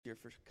here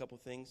for a couple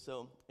things.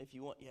 So if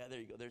you want, there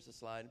you go. There's a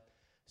slide.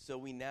 So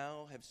we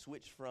now have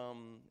switched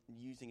from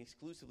using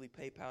exclusively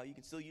PayPal. You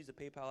can still use the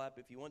PayPal app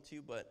if you want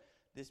to, but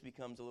this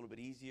becomes a little bit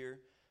easier.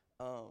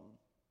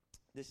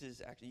 This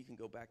is actually, you can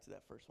go back to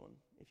that first one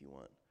if you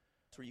want.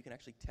 It's where you can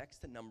actually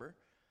text a number,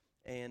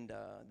 and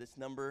this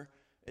number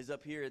is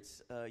up here.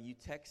 It's you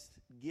text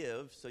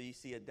give, so you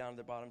see it down at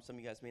the bottom. Some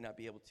of you guys may not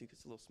be able to because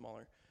it's a little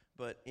smaller.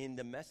 But in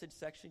the message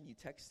section, you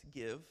text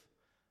give,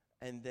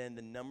 and then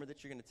the number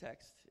that you're going to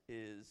text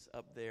is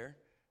up there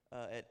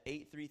at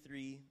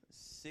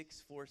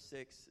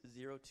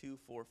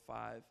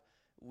 833-646-0245.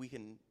 We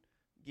can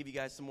give you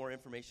guys some more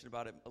information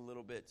about it a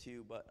little bit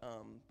too,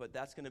 but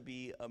that's going to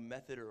be a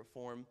method or a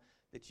form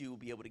that you will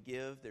be able to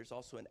give. There's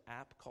also an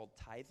app called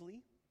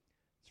Tithely.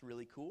 It's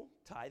really cool,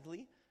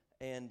 Tithely,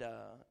 and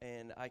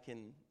I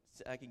can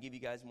give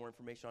you guys more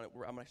information on it.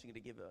 I'm actually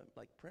going to give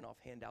print off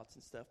handouts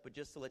and stuff, but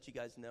just to let you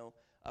guys know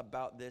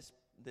about this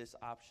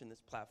option,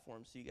 this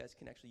platform, so you guys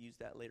can actually use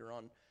that later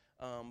on.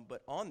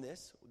 But on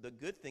this, the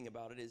good thing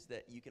about it is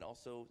that you can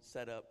also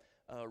set up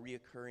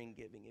reoccurring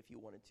giving if you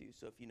wanted to.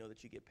 So if you know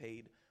that you get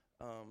paid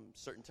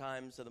certain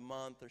times of the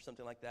month or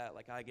something like that,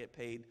 like I get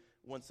paid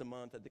once a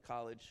month at the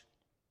college,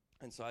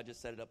 and so I just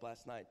set it up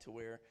last night to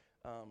where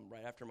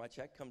right after my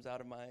check comes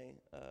out of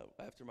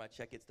after my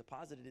check gets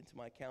deposited into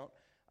my account,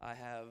 I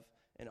have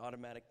an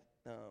automatic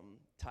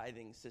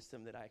tithing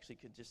system that I actually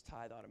could just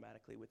tithe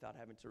automatically without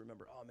having to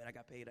remember, oh man, I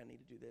got paid, I need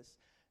to do this.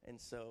 And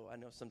so I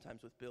know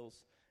sometimes with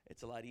bills,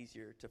 it's a lot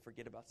easier to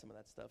forget about some of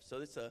that stuff. So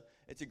it's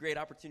a great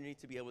opportunity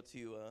to be able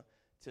to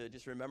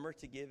just remember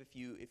to give if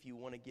you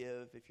want to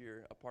give. If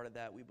you're a part of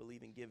that, we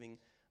believe in giving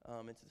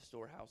into the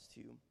storehouse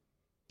to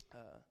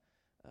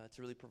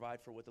really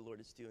provide for what the Lord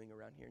is doing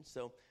around here. And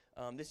so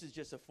this is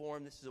just a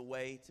form. This is a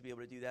way to be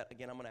able to do that.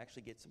 Again, I'm going to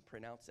actually get some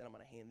printouts and I'm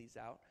going to hand these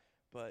out.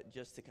 But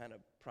just to kind of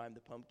prime the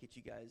pump, get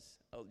you guys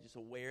just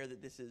aware that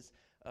this is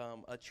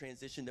a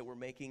transition that we're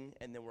making,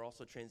 and then we're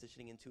also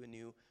transitioning into a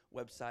new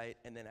website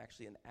and then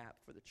actually an app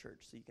for the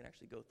church. So you can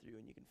actually go through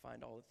and you can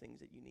find all the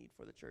things that you need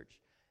for the church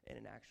and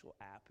an actual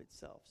app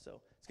itself. So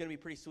it's going to be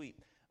pretty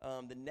sweet.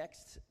 The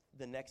next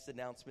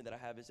announcement that I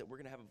have is that we're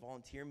going to have a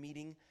volunteer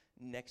meeting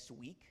next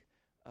week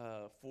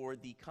for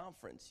the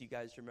conference. You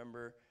guys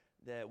remember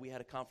that we had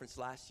a conference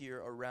last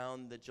year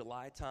around the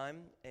July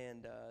time,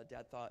 and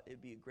Dad thought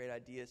it'd be a great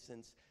idea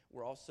since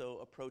we're also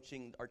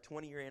approaching our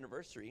 20-year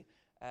anniversary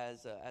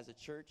as a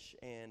church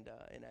and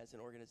as an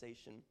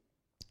organization,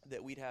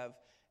 that we'd have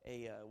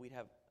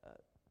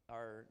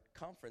our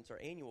conference, our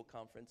annual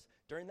conference,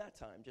 during that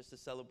time, just to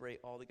celebrate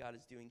all that God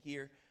is doing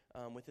here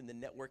within the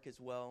network as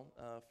well.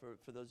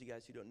 For those of you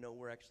guys who don't know,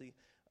 we're actually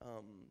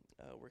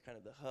we're kind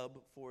of the hub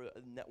for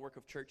a network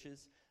of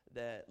churches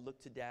that look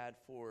to Dad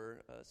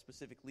for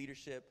specific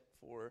leadership,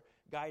 for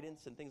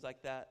guidance and things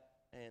like that,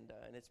 and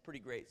it's pretty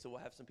great. So we'll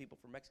have some people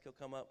from Mexico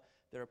come up.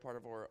 They're a part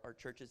of our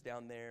churches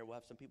down there. We'll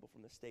have some people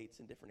from the States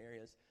in different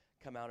areas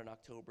come out in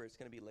October. It's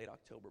going to be late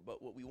October.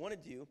 But what we want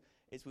to do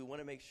is we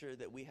want to make sure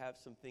that we have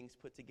some things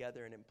put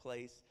together and in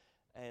place.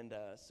 And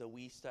so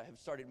we have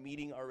started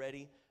meeting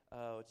already.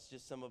 It's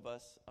just some of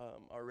us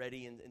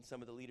already and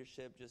some of the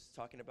leadership just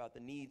talking about the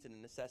needs and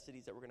the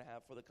necessities that we're going to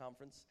have for the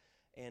conference.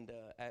 And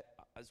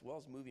as well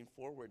as moving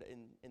forward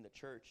in the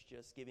church,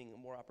 just giving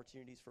more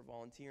opportunities for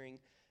volunteering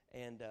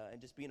and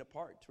just being a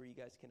part to where you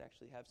guys can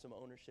actually have some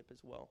ownership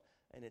as well.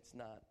 And it's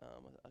not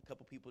a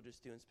couple people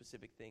just doing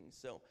specific things.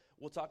 So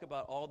we'll talk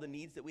about all the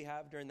needs that we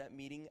have during that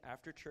meeting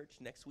after church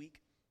next week.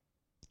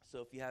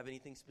 So if you have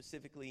anything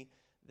specifically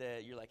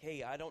that you're like,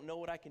 hey, I don't know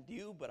what I can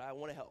do, but I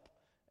want to help.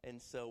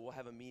 And so we'll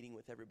have a meeting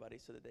with everybody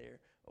so that they're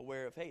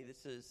aware of, hey,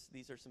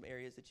 these are some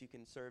areas that you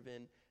can serve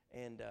in,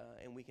 and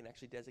we can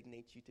actually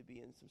designate you to be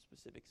in some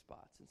specific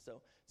spots. And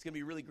so it's going to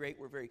be really great.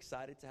 We're very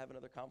excited to have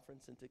another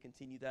conference and to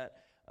continue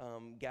that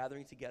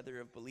gathering together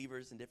of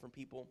believers and different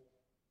people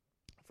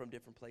from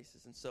different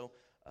places. And so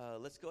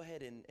let's go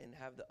ahead and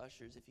have the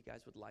ushers, if you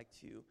guys would like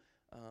to,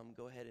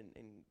 go ahead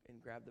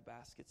and grab the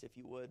baskets if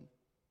you would.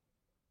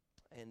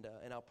 And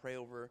I'll pray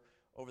over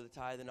the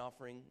tithe and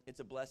offering. It's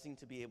a blessing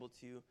to be able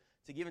to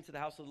give into the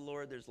house of the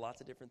Lord. There's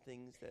lots of different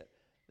things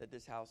that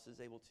this house is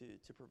able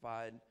to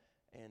provide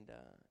and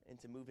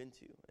to move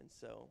into. And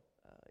so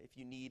if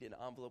you need an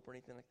envelope or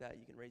anything like that,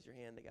 you can raise your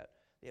hand.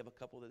 They have a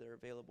couple that are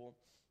available.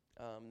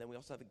 Then we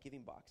also have a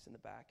giving box in the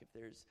back. If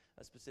there's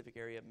a specific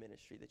area of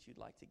ministry that you'd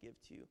like to give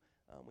to,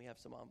 we have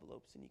some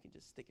envelopes, and you can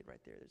just stick it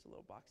right there. There's a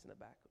little box in the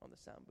back on the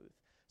sound booth.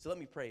 So let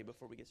me pray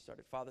before we get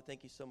started. Father,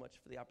 thank you so much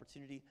for the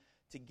opportunity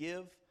to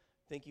give.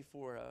 Thank you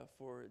for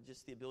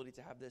just the ability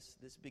to have this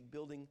big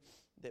building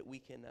that we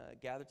can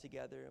gather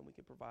together and we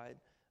can provide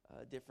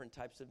different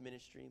types of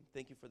ministry.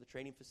 Thank you for the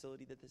training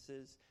facility that this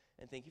is,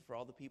 and thank you for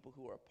all the people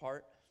who are a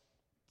part.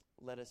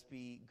 Let us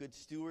be good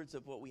stewards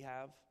of what we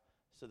have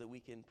so that we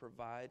can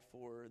provide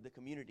for the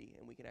community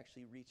and we can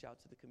actually reach out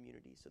to the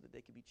community so that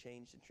they can be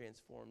changed and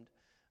transformed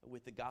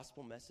with the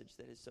gospel message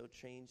that has so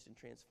changed and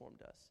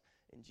transformed us.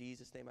 In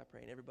Jesus' name I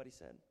pray. And everybody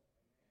said,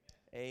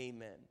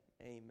 Amen.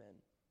 Amen.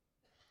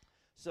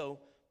 So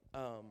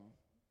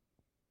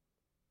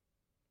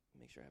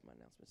make sure I have my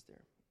announcements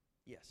there.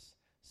 Yes.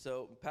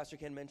 So Pastor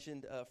Ken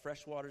mentioned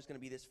Freshwater is going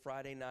to be this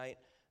Friday night,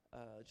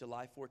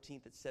 July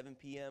 14th at 7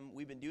 p.m.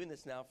 We've been doing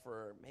this now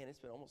for, it's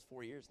been almost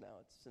 4 years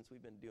now. Since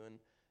we've been doing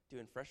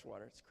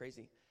Freshwater. It's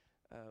crazy.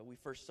 We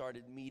first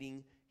started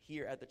meeting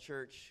here at the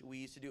church. We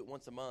used to do it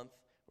once a month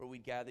where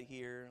we'd gather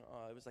here.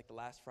 It was like the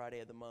last Friday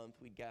of the month.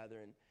 We'd gather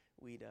and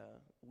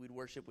we'd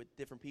worship with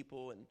different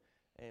people,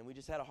 and we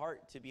just had a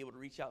heart to be able to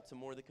reach out to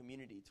more of the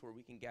community, to where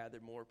we can gather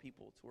more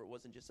people, to where it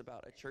wasn't just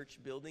about a church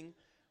building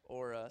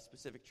or a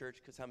specific church,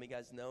 because how many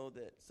guys know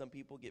that some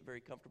people get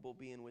very comfortable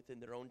being within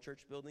their own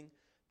church building,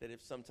 that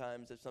if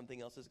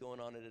something else is going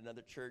on at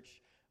another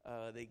church,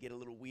 they get a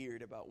little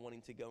weird about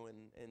wanting to go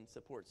and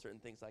support certain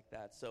things like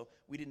that. So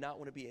we did not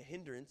want to be a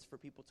hindrance for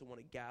people to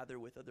want to gather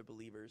with other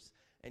believers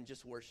and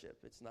just worship.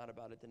 It's not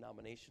about a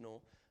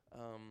denominational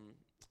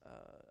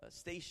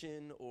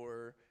station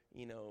or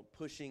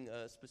pushing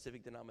a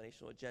specific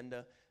denominational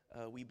agenda.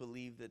 We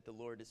believe that the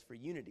Lord is for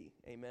unity.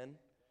 Amen.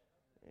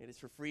 It is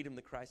for freedom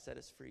that Christ set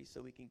us free, so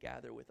we can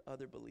gather with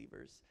other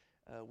believers.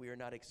 We are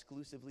not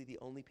exclusively the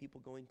only people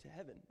going to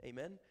heaven.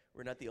 Amen.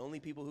 We're not the only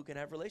people who can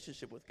have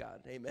relationship with God.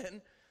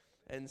 Amen.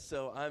 And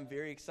so I'm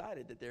very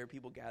excited that there are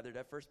people gathered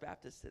at First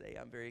Baptist today.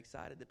 I'm very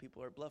excited that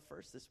people are at Bluff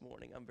First this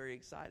morning. I'm very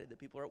excited that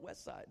people are at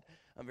Westside.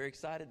 I'm very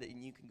excited that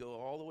you can go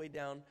all the way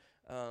down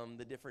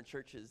the different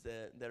churches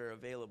that are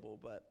available.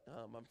 But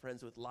I'm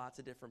friends with lots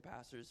of different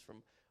pastors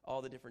from all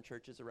the different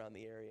churches around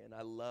the area. And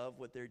I love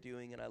what they're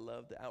doing, and I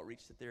love the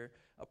outreach that they're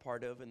a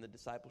part of and the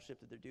discipleship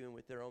that they're doing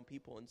with their own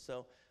people. And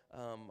so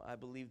I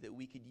believe that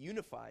we could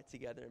unify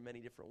together in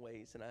many different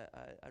ways. And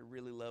I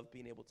really love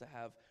being able to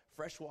have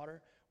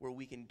Freshwater where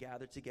we can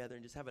gather together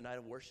and just have a night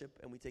of worship,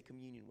 and we take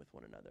communion with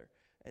one another.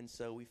 And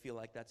so we feel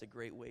like that's a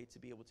great way to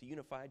be able to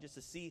unify, just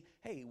to see,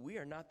 hey, we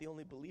are not the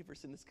only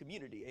believers in this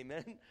community.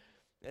 Amen.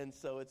 And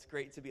so it's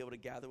great to be able to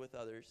gather with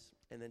others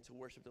and then to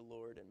worship the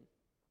Lord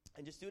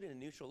and just do it in a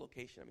neutral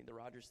location. I mean, the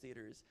Rogers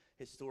Theater is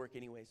historic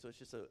anyway, so it's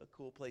just a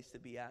cool place to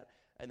be at.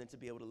 And then to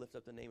be able to lift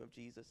up the name of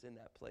Jesus in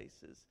that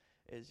place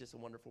is just a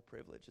wonderful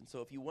privilege. And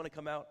so if you want to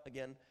come out,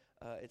 again,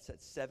 it's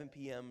at 7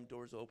 p.m.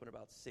 Doors will open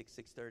about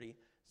 6:30,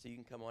 so you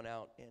can come on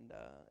out and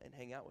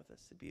hang out with us.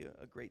 It'd be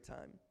a great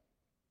time.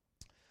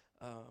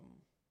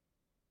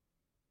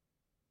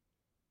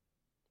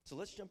 So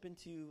let's jump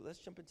into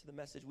the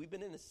message. We've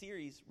been in a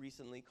series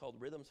recently called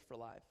Rhythms for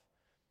Life.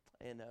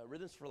 And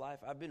Rhythms for Life,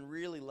 I've been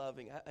really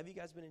loving. Have you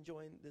guys been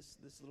enjoying this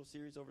little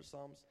series over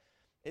Psalms?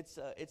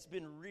 It's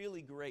been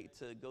really great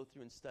to go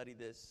through and study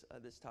this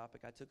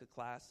topic. I took a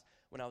class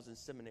when I was in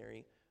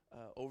seminary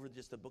over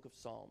just the book of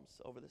Psalms,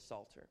 over the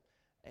Psalter,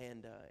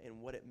 and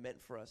what it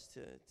meant for us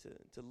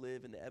to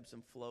live in the ebbs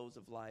and flows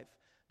of life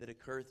that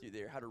occur through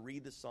there, how to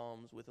read the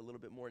Psalms with a little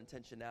bit more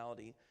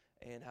intentionality,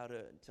 and how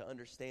to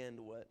understand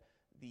what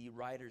the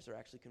writers are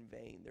actually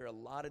conveying. There are a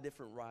lot of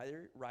different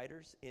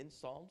writers in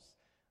Psalms.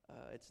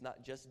 It's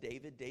not just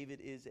David.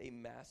 David is a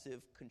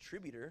massive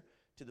contributor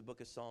to the book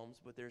of Psalms,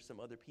 but there's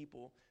some other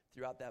people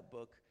throughout that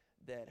book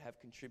that have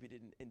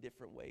contributed in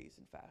different ways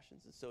and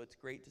fashions. And so it's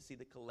great to see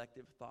the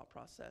collective thought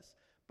process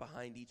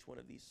behind each one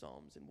of these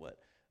Psalms and what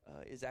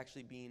is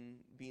actually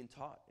being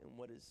taught and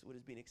what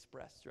is being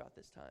expressed throughout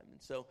this time.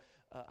 And so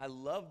I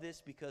love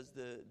this because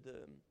the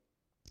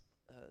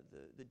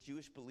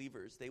Jewish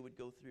believers, they would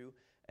go through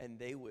and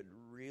they would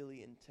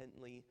really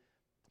intently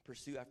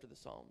pursue after the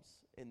Psalms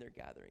in their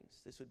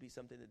gatherings. This would be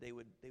something that they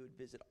would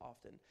visit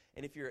often.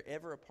 And if you're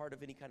ever a part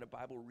of any kind of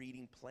Bible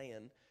reading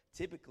plan,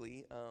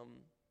 typically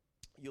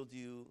you'll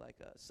do like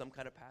some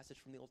kind of passage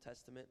from the Old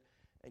Testament,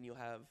 and you'll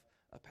have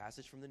a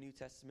passage from the New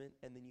Testament,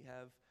 and then you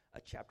have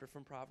a chapter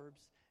from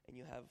Proverbs, and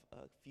you have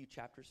a few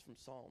chapters from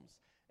Psalms.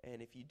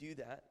 And if you do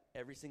that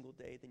every single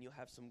day, then you'll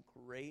have some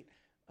great,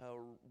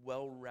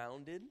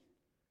 well-rounded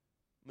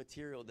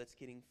material that's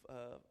getting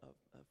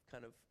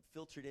kind of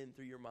filtered in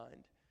through your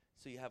mind.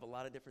 So you have a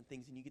lot of different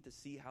things, and you get to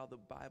see how the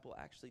Bible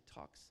actually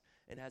talks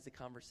and has a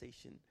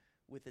conversation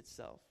with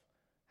itself,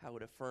 how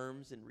it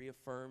affirms and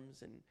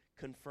reaffirms and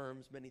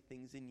confirms many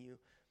things in you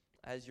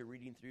as you're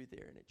reading through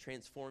there, and it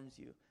transforms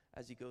you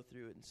as you go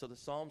through it. And so the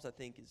Psalms, I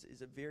think,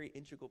 is a very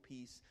integral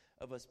piece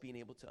of us being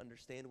able to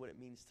understand what it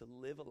means to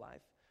live a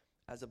life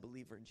as a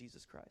believer in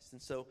Jesus Christ.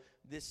 And so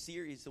this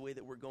series, the way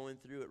that we're going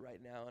through it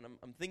right now, and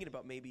I'm thinking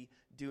about maybe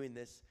doing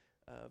this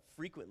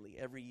frequently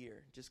every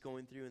year, just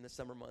going through in the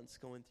summer months,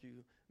 going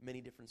through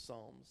many different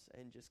Psalms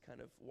and just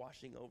kind of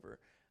washing over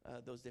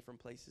those different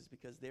places,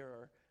 because there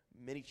are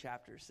many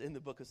chapters in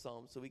the book of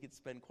Psalms, so we could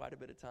spend quite a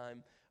bit of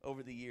time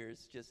over the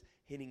years just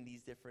hitting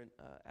these different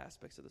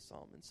aspects of the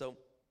Psalm. And so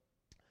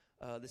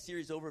the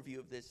series overview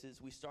of this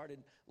is we started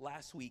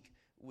last week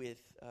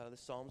with the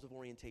Psalms of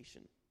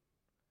Orientation.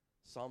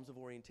 Psalms of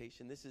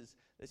Orientation. This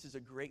is a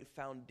great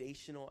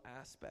foundational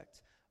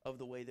aspect of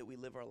the way that we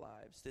live our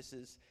lives. This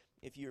is,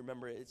 if you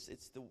remember,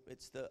 it's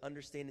the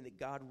understanding that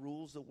God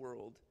rules the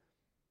world,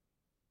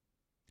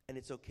 and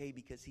it's okay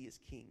because He is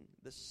King.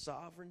 The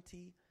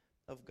sovereignty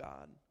of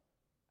God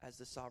as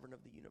the sovereign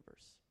of the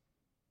universe,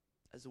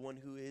 as the one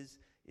who is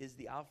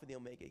the Alpha and the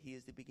Omega. He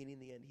is the beginning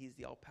and the end. He is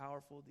the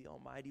all-powerful, the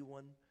Almighty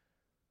One,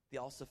 the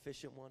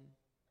all-sufficient one,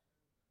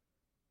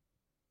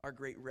 our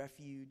great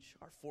refuge,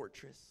 our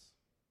fortress,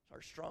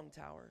 our strong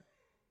tower,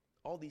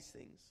 all these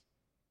things.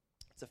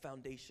 It's a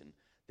foundation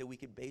that we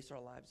could base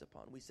our lives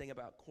upon. We sang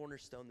about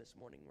cornerstone this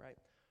morning, right?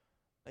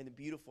 And the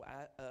beautiful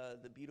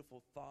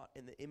thought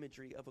and the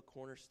imagery of a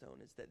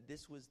cornerstone is that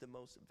this was the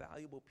most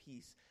valuable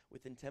piece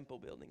within temple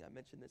building. I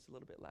mentioned this a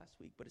little bit last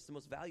week, but it's the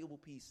most valuable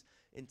piece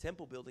in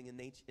temple building in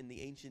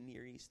the ancient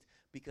Near East,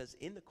 because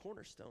in the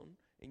cornerstone,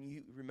 and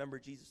you remember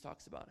Jesus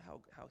talks about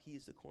how he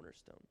is the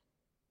cornerstone.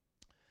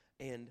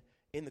 And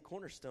in the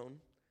cornerstone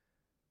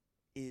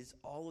is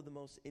all of the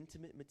most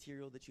intimate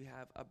material that you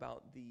have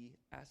about the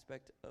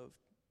aspect of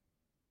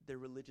their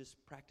religious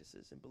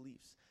practices and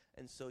beliefs.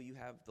 And so you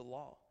have the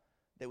law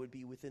that would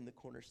be within the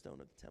cornerstone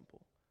of the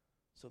temple.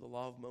 So the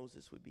law of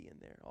Moses would be in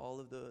there, all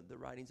of the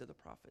writings of the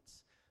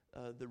prophets,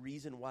 the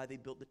reason why they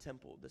built the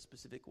temple, the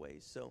specific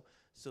ways. So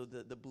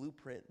the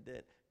blueprint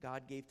that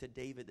God gave to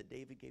David, that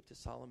David gave to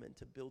Solomon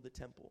to build the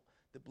temple,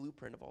 the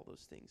blueprint of all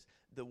those things,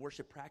 the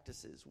worship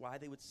practices, why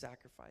they would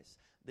sacrifice,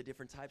 the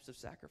different types of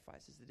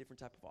sacrifices, the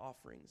different type of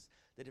offerings,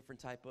 the different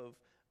type of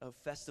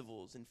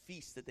festivals and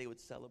feasts that they would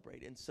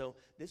celebrate. And so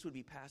this would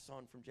be passed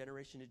on from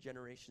generation to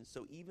generation.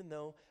 So even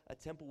though a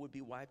temple would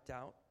be wiped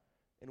out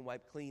and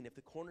wiped clean, if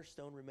the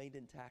cornerstone remained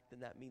intact, then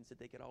that means that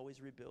they could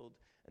always rebuild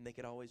and they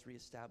could always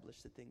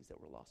reestablish the things that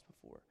were lost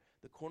before.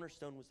 The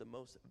cornerstone was the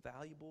most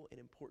valuable and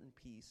important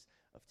piece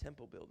of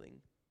temple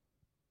building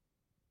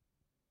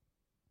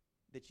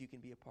that you can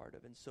be a part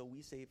of. And so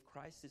we say if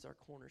Christ is our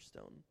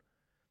cornerstone,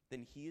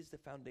 then he is the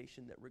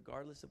foundation that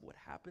regardless of what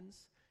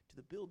happens to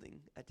the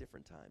building at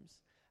different times,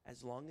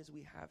 as long as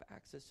we have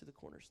access to the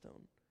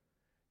cornerstone,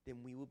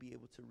 then we will be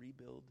able to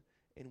rebuild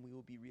and we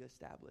will be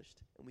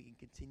reestablished and we can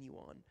continue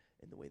on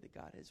in the way that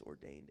God has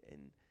ordained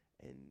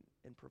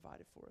and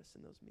provided for us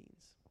in those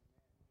means.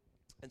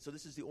 And so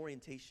this is the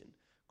orientation.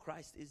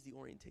 Christ is the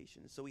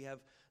orientation. So we have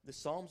the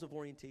Psalms of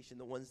orientation,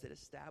 the ones that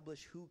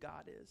establish who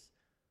God is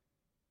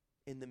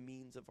in the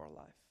means of our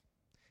life.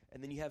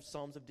 And then you have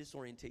Psalms of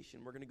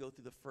disorientation. We're going to go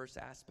through the first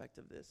aspect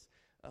of this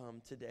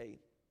today.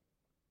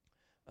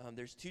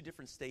 There's two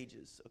different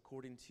stages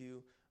according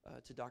to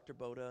Dr.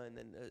 Boda and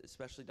then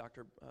especially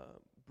Dr.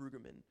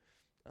 Brueggemann.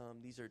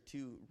 These are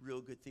two real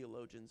good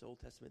theologians,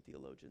 Old Testament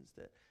theologians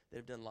that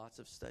have done lots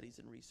of studies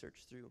and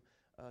research through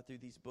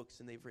these books,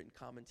 and they've written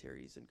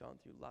commentaries and gone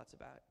through lots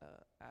of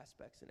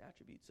aspects and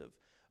attributes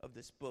of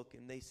this book.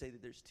 And they say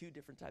that there's two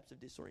different types of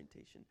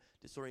disorientation: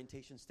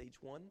 disorientation stage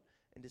 1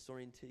 and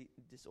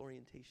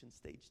disorientation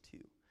stage 2.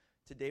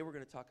 Today we're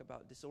going to talk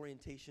about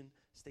disorientation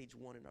stage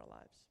 1 in our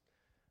lives.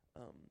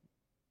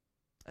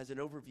 As an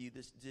overview,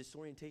 this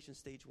disorientation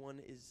stage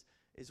 1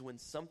 is when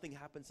something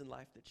happens in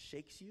life that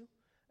shakes you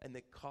and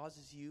that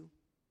causes you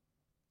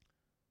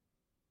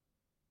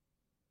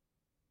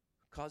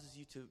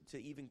to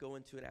even go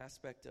into an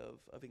aspect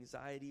of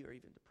anxiety or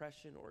even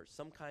depression or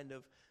some kind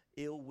of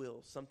ill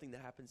will, something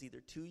that happens either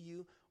to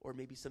you or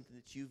maybe something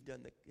that you've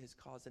done that has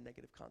caused a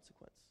negative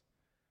consequence.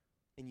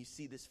 And you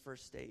see this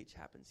first stage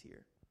happens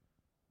here.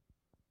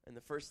 And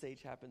the first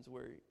stage happens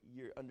where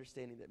you're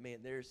understanding that,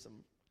 man, this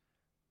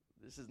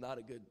is not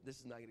a good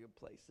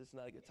place. This is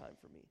not a good time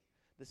for me.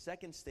 The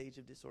second stage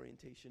of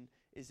disorientation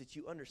is that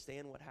you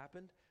understand what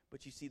happened,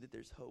 but you see that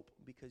there's hope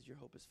because your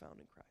hope is found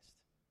in Christ.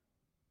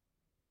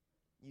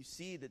 You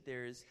see that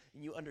and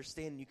you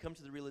understand, and you come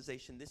to the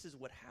realization, this is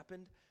what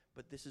happened,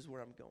 but this is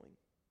where I'm going.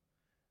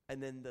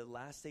 And then the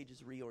last stage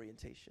is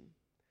reorientation.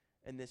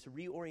 And this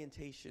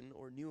reorientation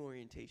or new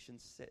orientation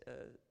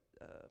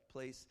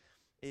place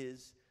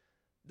is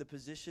the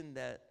position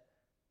that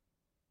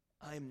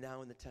I am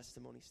now in the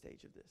testimony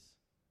stage of this.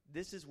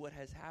 This is what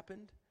has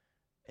happened,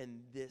 and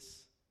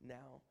this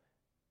now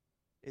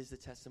is the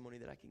testimony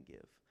that I can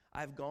give.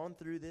 I've gone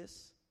through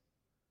this,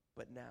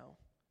 but now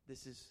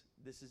this is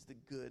the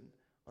good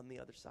on the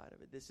other side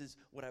of it. This is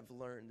what I've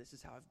learned. This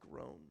is how I've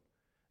grown.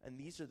 And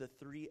these are the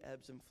three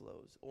ebbs and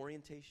flows: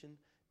 orientation,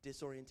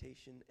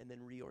 disorientation, and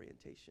then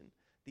reorientation.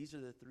 These are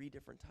the three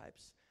different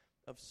types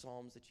of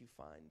Psalms that you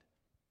find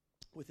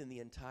within the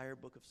entire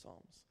book of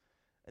Psalms.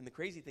 And the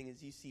crazy thing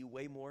is you see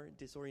way more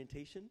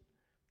disorientation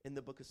in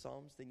the book of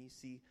Psalms than you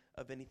see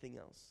of anything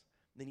else.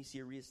 Then you see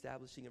a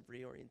reestablishing of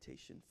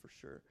reorientation for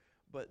sure.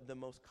 But the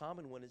most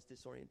common one is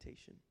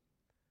disorientation.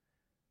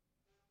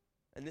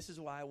 And this is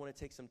why I want to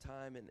take some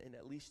time and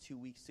at least 2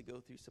 weeks to go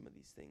through some of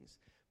these things,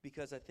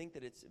 because I think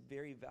that it's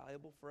very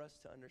valuable for us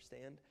to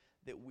understand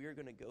that we're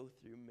going to go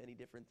through many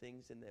different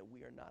things and that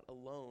we are not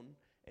alone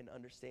in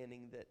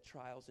understanding that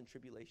trials and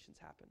tribulations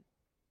happen.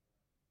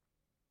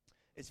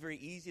 It's very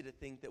easy to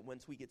think that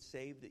once we get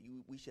saved that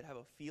we should have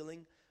a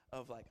feeling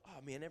of like,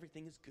 oh man,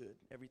 everything is good.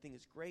 Everything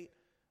is great.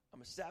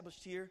 I'm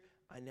established here.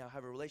 I now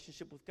have a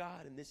relationship with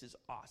God and this is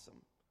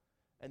awesome.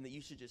 And that you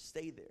should just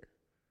stay there.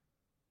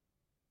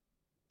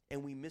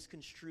 And we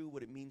misconstrue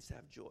what it means to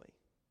have joy.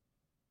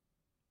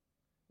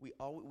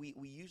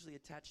 We usually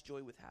attach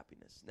joy with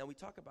happiness. Now we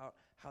talk about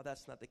how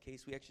that's not the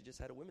case. We actually just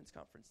had a women's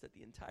conference that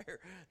the entire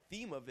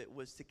theme of it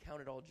was to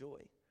count it all joy,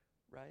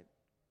 right?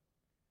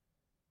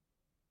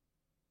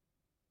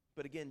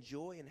 But again,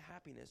 joy and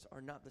happiness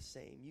are not the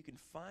same. You can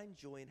find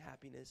joy and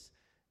happiness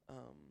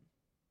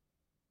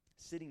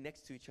sitting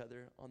next to each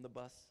other on the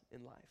bus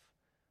in life.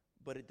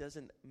 But it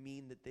doesn't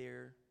mean that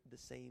they're the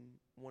same,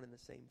 one and the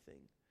same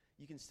thing.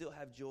 You can still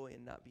have joy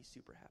and not be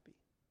super happy.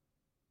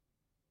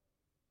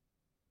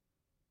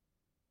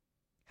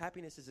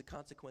 Happiness is a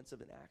consequence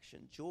of an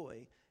action.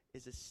 Joy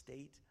is a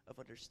state of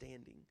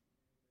understanding.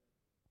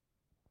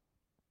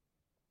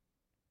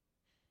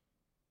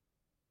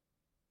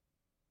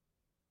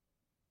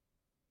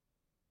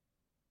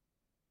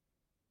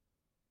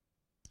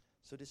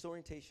 So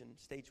disorientation,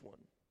 stage 1.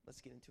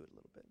 Let's get into it a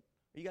little bit.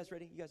 Are you guys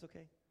ready? You guys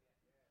okay?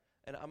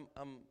 And I'm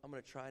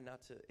going to try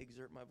not to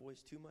exert my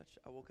voice too much.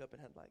 I woke up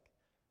and had like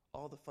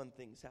all the fun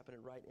things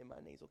happening right in my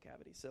nasal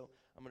cavity. So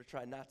I'm going to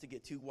try not to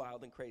get too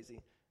wild and crazy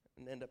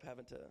and end up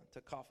having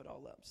to cough it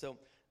all up. So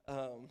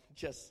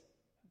just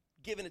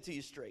giving it to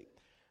you straight.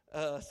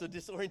 So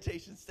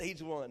disorientation,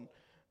 stage 1.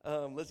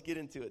 Let's get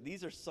into it.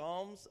 These are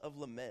Psalms of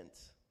lament.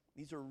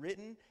 These are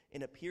written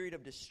in a period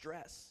of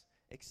distress,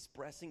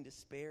 expressing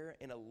despair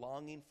and a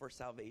longing for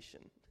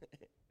salvation.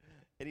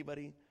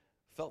 Anybody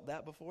felt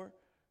that before?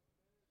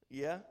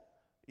 Yeah?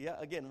 Yeah,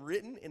 again,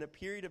 written in a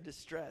period of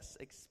distress,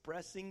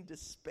 expressing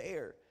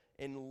despair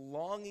and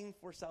longing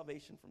for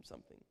salvation from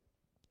something.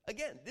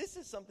 Again, this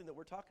is something that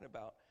we're talking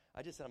about.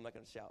 I just said I'm not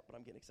going to shout, but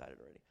I'm getting excited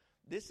already.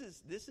 This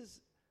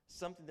is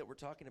something that we're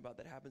talking about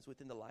that happens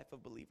within the life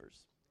of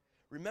believers.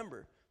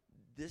 Remember,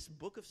 this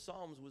book of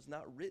Psalms was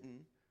not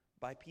written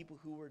by people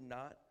who were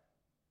not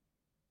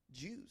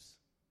Jews.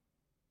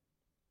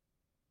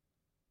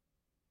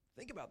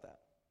 Think about that.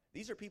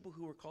 These are people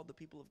who were called the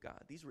people of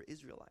God. These were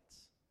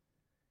Israelites.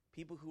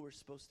 People who were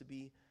supposed to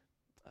be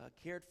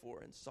cared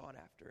for and sought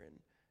after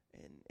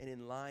and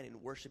in line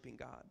and worshiping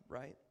God,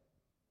 right?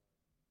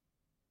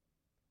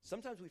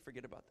 Sometimes we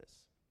forget about this.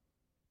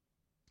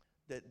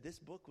 That this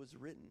book was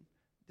written,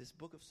 this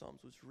book of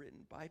Psalms was written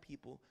by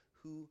people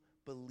who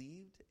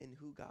believed in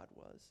who God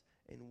was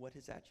and what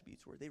his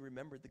attributes were. They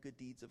remembered the good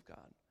deeds of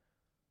God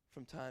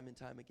from time and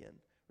time again.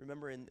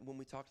 Remember when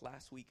we talked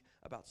last week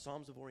about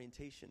Psalms of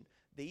Orientation,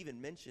 they even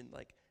mentioned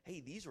like,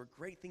 hey, these were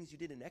great things you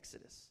did in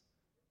Exodus.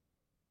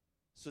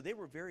 So they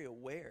were very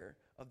aware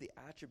of the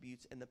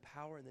attributes and the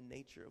power and the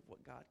nature of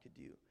what God could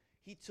do.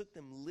 He took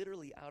them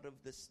literally out of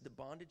the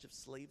bondage of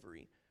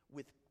slavery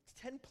with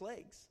 10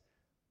 plagues,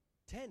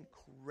 10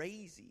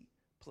 crazy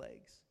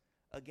plagues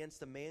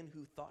against a man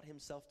who thought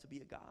himself to be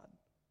a god,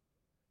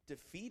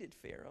 defeated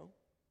Pharaoh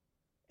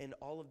and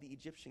all of the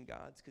Egyptian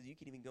gods, because you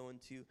can even go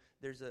into,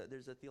 there's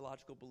a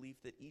theological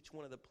belief that each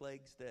one of the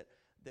plagues that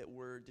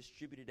were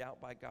distributed out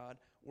by God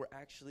were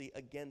actually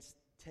against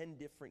 10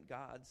 different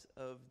gods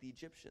of the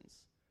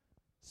Egyptians,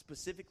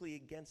 specifically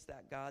against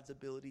that God's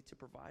ability to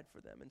provide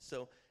for them. And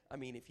so, I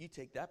mean, if you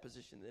take that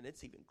position, then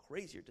it's even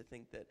crazier to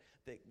think that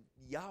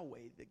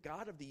Yahweh, the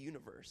God of the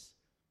universe,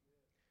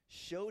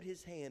 showed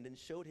his hand and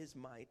showed his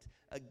might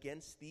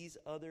against these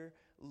other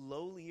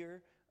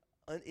lowlier,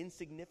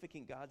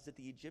 insignificant gods that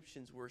the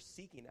Egyptians were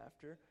seeking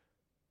after,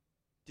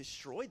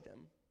 destroyed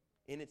them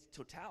in its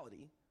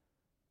totality,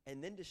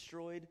 and then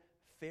destroyed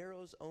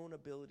Pharaoh's own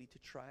ability to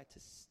try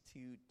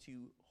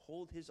to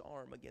hold his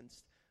arm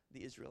against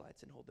the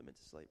Israelites and hold them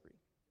into slavery.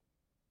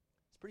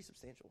 It's pretty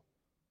substantial.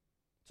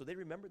 So they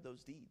remembered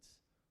those deeds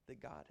that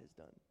God has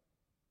done.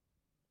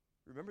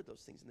 Remembered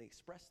those things, and they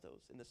expressed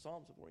those in the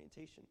Psalms of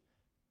Orientation.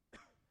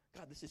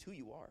 God, this is who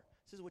you are.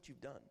 This is what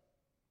you've done.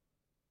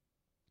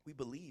 We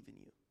believe in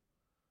you.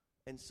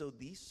 And so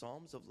these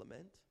Psalms of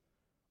lament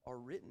are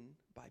written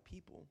by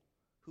people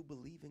who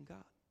believe in God.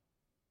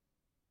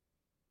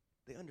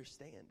 They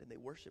understand and they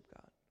worship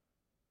God.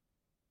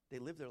 They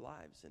live their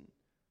lives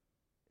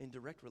in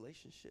direct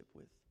relationship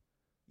with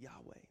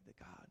Yahweh, the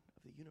God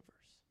of the universe.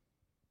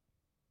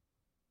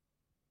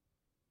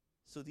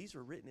 So these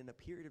were written in a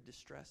period of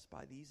distress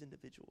by these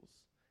individuals,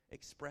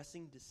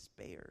 expressing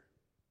despair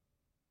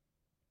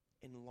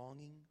and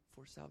longing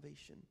for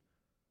salvation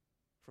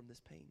from this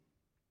pain.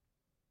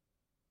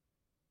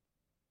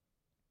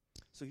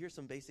 So here's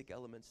some basic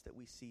elements that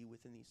we see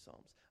within these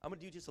Psalms. I'm going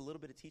to do just a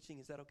little bit of teaching.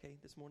 Is that okay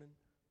this morning?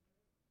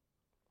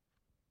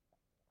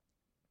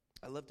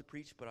 I love to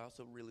preach, but I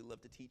also really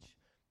love to teach.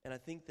 And I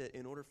think that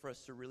in order for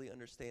us to really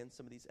understand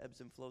some of these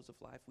ebbs and flows of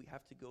life, we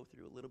have to go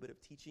through a little bit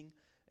of teaching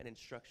and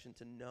instruction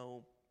to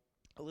know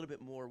a little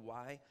bit more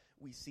why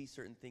we see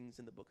certain things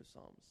in the book of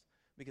Psalms.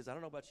 Because I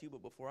don't know about you,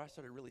 but before I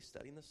started really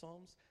studying the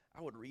Psalms,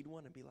 I would read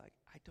one and be like,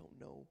 I don't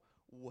know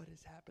what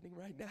is happening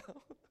right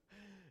now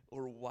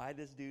or why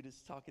this dude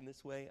is talking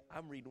this way.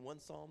 I'm reading one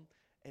Psalm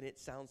and it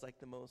sounds like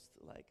the most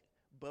like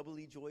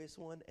bubbly, joyous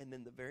one. And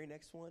then the very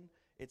next one,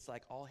 it's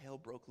like all hell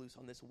broke loose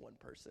on this one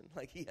person.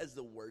 Like he has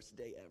the worst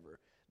day ever.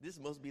 This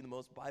must be the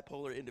most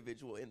bipolar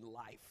individual in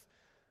life.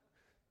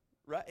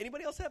 Right?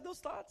 Anybody else have those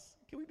thoughts?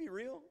 Can we be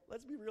real?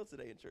 Let's be real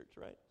today in church,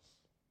 right?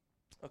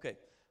 Okay.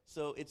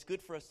 So it's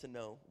good for us to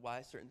know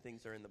why certain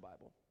things are in the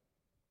Bible.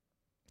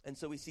 And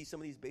so we see some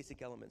of these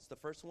basic elements. The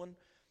first one,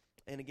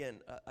 and again,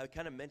 I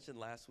kind of mentioned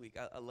last week,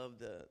 I love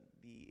the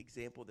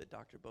example that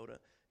Dr. Boda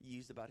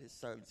used about his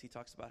sons. He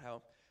talks about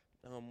how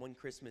One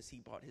Christmas, he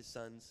bought his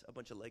sons a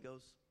bunch of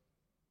Legos.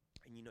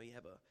 And you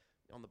have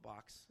on the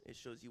box, it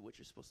shows you what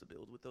you're supposed to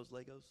build with those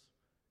Legos.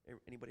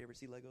 Anybody ever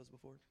see Legos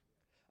before?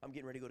 I'm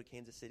getting ready to go to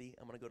Kansas City.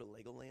 I'm going to go to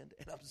Legoland,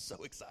 and I'm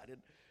so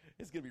excited.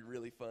 It's going to be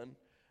really fun.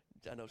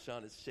 I know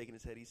Sean is shaking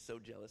his head. He's so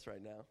jealous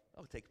right now.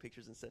 I'll take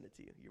pictures and send it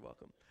to you. You're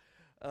welcome.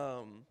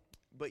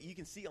 But you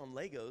can see on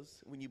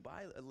Legos, when you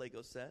buy a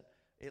Lego set,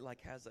 it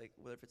has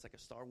whether if it's a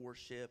Star Wars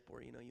ship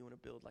or, you want to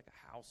build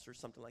a house or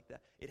something like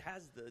that, it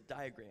has the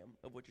diagram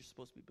of what you're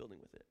supposed to be building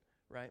with it,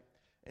 right?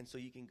 And so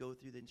you can go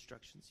through the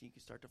instructions, you can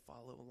start to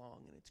follow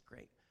along, and it's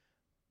great.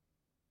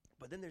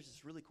 But then there's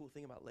this really cool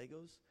thing about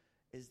Legos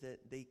is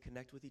that they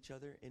connect with each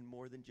other in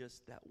more than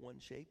just that one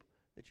shape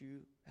that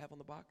you have on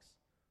the box.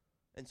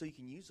 And so you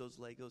can use those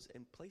Legos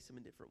and place them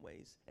in different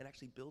ways and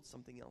actually build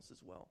something else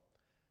as well.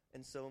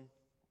 And so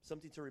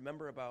something to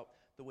remember about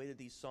the way that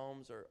these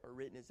Psalms are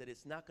written is that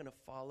it's not going to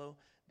follow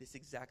this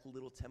exact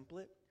little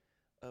template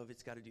of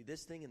it's got to do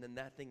this thing and then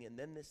that thing and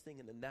then this thing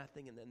and then that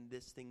thing and then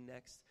this thing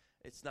next.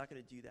 It's not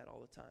going to do that all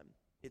the time.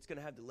 It's going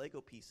to have the Lego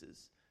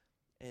pieces,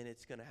 and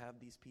it's going to have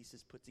these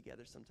pieces put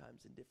together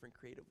sometimes in different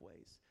creative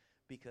ways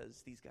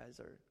because these guys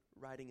are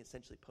writing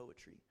essentially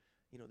poetry.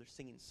 They're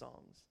singing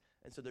songs.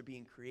 And so they're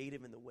being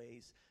creative in the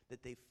ways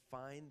that they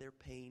find their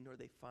pain or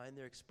they find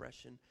their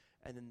expression,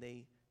 and then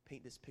they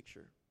paint this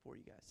picture for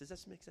you guys. Does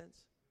that make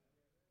sense?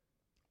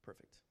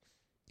 Perfect.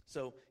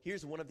 So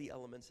here's one of the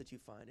elements that you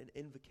find, an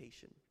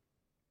invocation.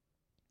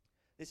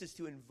 This is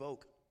to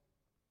invoke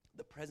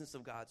the presence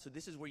of God. So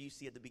this is where you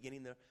see at the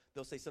beginning,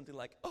 they'll say something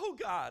like, "Oh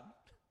God."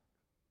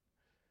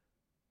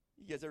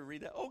 You guys ever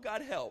read that? "Oh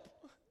God, help.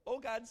 Oh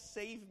God,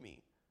 save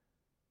me.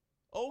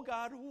 Oh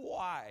God,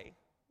 why?"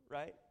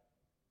 Right?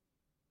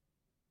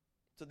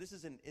 So this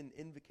is an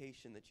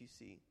invocation that you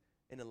see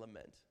in a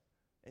lament,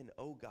 an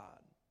 "Oh God"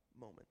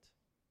 moment.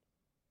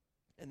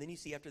 And then you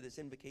see after this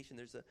invocation,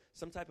 there's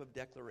some type of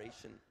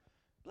declaration,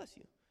 bless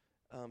you,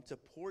 to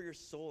pour your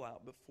soul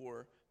out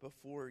before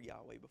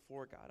Yahweh,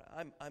 before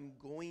God. I'm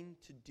going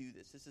to do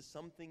this. This is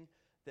something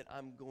that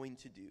I'm going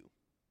to do.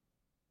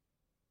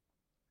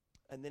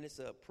 And then it's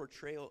a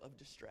portrayal of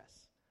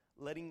distress,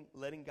 letting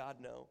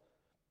God know,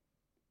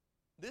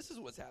 this is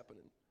what's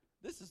happening.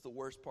 This is the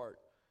worst part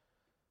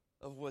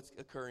of what's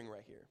occurring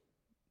right here.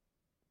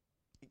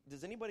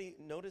 Does anybody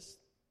notice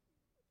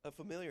a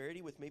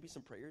familiarity with maybe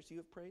some prayers you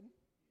have prayed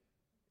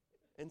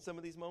in some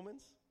of these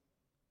moments?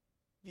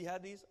 Have you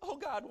had these? "Oh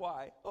God,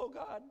 why? Oh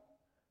God.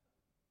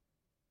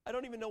 I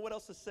don't even know what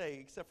else to say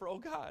except for, oh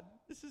God,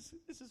 this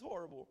is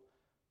horrible."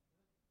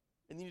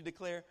 And then you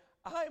declare,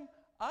 I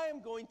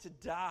am going to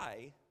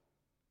die.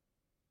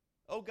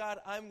 Oh God,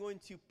 I'm going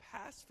to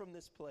pass from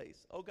this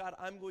place. Oh God,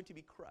 I'm going to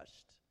be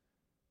crushed.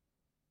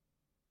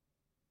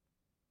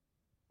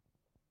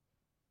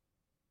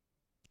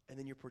 And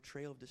then your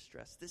portrayal of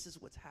distress. This is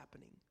what's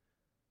happening.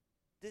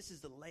 This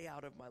is the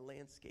layout of my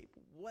landscape.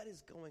 What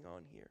is going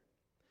on here?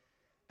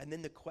 And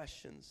then the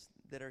questions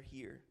that are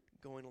here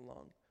going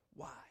along.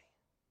 Why?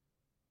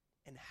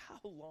 And how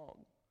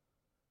long?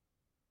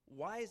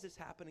 Why is this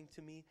happening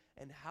to me?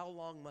 And how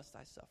long must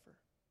I suffer?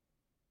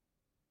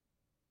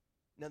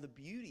 Now, the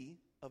beauty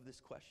of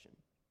this question,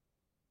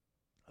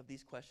 of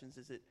these questions,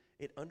 is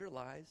it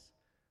underlies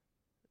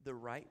the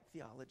right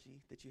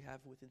theology that you have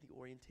within the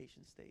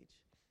orientation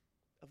stage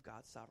of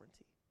God's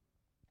sovereignty.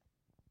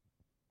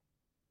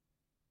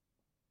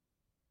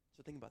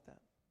 So think about that.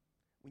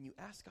 When you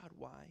ask God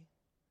why,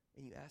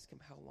 and you ask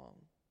him how long,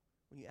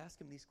 when you ask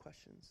him these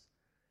questions,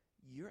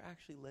 you're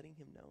actually letting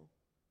him know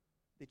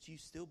that you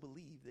still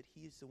believe that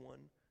he is the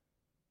one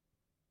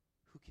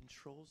who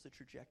controls the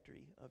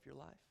trajectory of your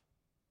life.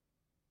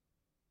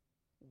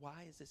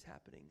 Why is this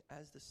happening?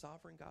 As the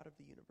sovereign God of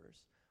the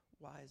universe,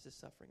 why is this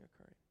suffering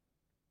occurring?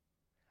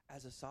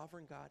 As a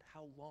sovereign God,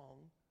 how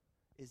long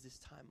is this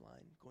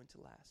timeline going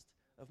to last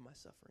of my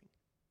suffering?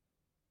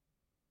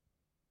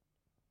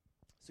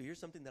 So here's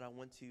something that I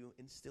want to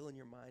instill in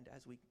your mind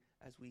as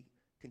we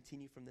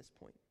continue from this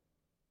point.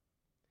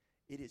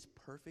 It is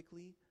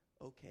perfectly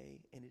okay,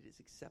 and it is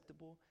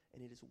acceptable,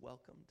 and it is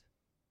welcomed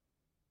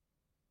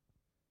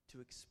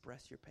to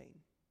express your pain.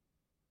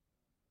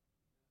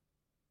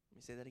 Let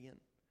me say that again.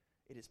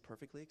 It is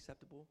perfectly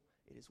acceptable,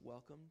 it is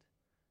welcomed,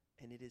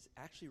 and it is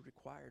actually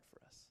required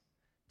for us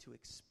to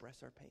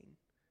express our pain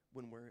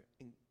when we're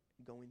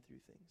going through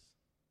things.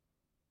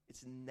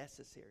 It's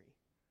necessary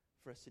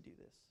for us to do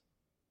this.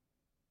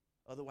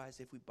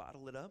 Otherwise, if we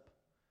bottle it up,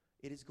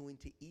 it is going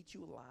to eat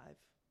you alive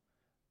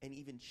and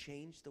even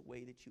change the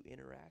way that you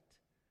interact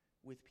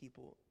with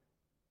people.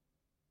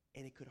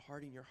 And it could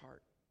harden your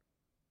heart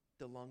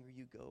the longer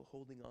you go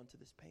holding on to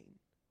this pain.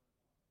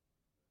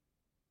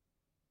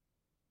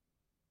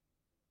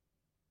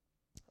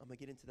 I'm going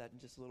to get into that in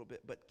just a little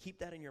bit, but keep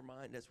that in your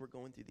mind as we're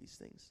going through these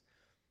things.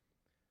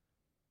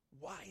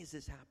 Why is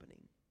this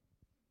happening?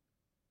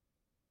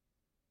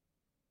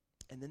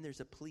 And then there's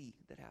a plea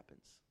that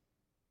happens.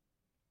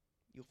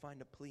 You'll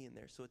find a plea in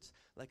there. So it's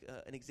like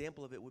an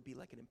example of it would be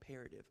like an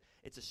imperative.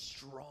 It's a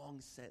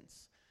strong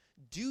sense.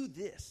 Do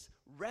this.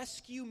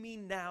 Rescue me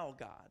now,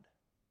 God.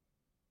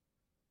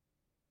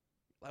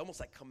 almost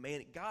like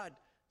commanding, God,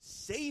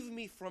 save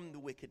me from the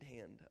wicked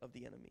hand of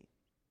the enemy.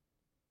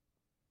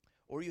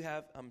 Or you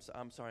have,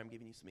 I'm sorry, I'm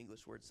giving you some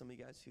English words. Some of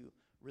you guys who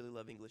really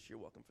love English, you're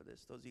welcome for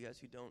this. Those of you guys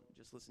who don't,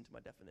 just listen to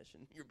my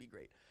definition. You'll be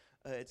great.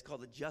 It's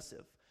called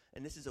adjussive,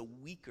 and this is a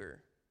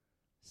weaker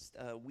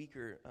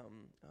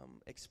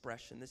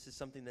expression. This is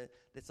something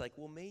that's like,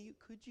 well,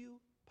 could you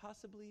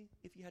possibly,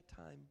 if you had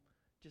time,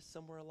 just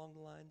somewhere along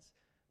the lines,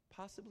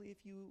 possibly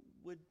if you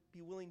would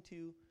be willing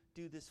to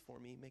do this for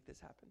me, make this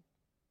happen.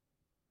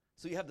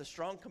 So you have the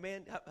strong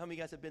command. How many of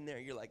you guys have been there?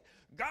 You're like,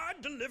 God,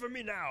 deliver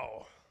me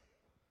now.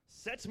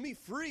 Set me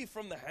free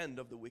from the hand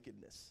of the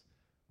wickedness,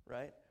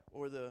 right?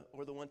 Or the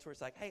ones where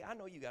it's like, hey, I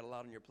know you got a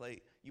lot on your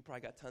plate. You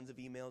probably got tons of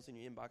emails in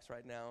your inbox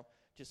right now,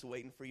 just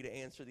waiting for you to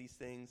answer these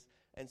things.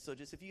 And so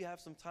just if you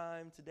have some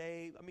time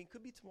today,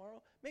 could be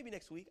tomorrow, maybe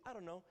next week, I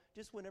don't know,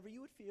 just whenever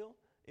you would feel,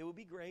 it would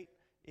be great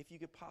if you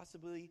could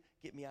possibly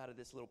get me out of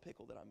this little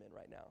pickle that I'm in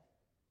right now.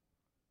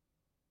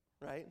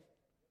 Right?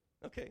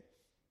 Okay.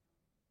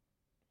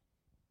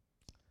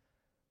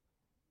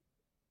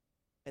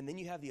 And then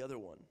you have the other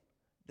one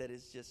that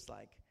is just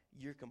like,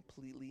 you're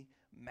completely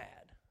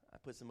mad. I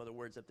put some other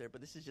words up there,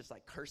 but this is just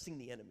like cursing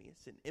the enemy.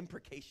 It's an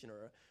imprecation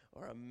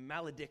or a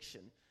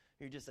malediction.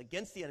 You're just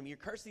against the enemy. You're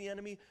cursing the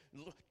enemy.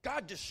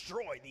 God,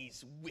 destroy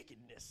these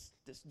wickedness,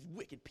 this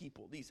wicked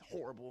people, these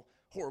horrible,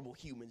 horrible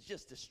humans.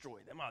 Just destroy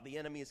them. Oh, the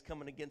enemy is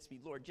coming against me.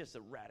 Lord, just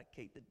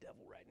eradicate the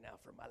devil right now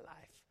from my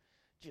life.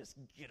 Just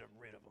get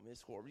rid of him.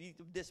 It's horrible.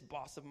 This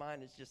boss of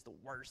mine is just the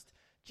worst.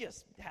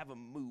 Just have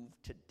him move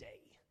today.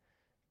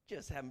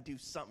 Just have him do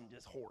something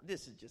just horrible.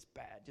 This is just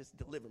bad. Just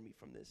deliver me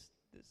from this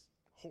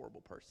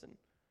horrible person.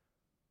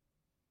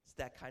 It's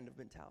that kind of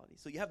mentality.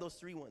 So you have those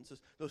three ones.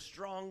 Those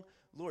strong,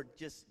 Lord,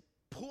 just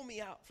pull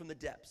me out from the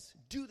depths.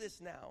 Do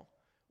this now.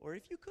 Or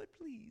if you could,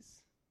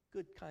 please,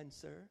 good kind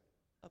sir,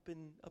 up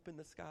in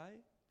the sky,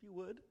 if you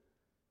would.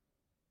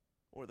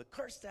 Or the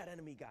curse that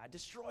enemy, God.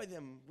 Destroy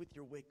them with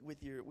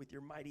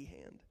your mighty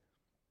hand.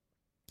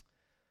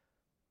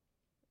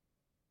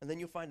 And then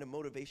you'll find a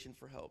motivation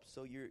for help.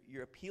 So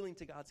you're appealing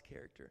to God's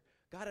character.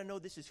 God, I know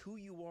this is who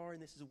you are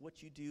and this is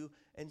what you do.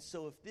 And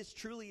so if this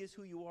truly is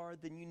who you are,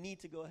 then you need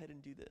to go ahead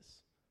and do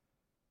this.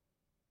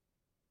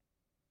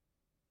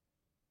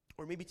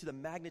 Or maybe to the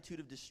magnitude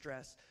of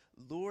distress,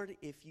 Lord,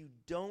 if you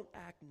don't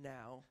act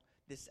now,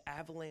 this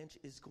avalanche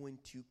is going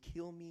to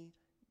kill me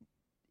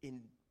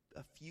in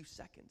a few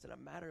seconds, in a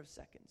matter of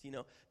seconds. You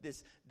know,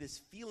 this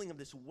feeling of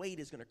this weight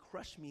is going to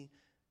crush me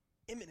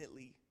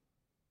imminently.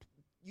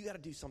 You got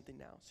to do something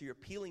now. So you're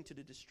appealing to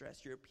the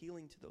distress. You're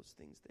appealing to those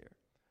things there.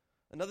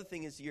 Another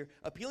thing is you're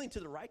appealing to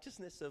the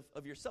righteousness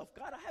of yourself.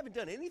 God, I haven't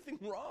done anything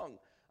wrong.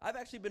 I've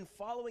actually been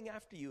following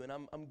after you, and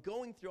I'm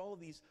going through all of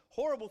these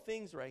horrible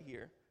things right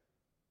here.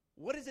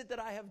 What is it that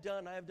I have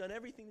done? I have done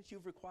everything that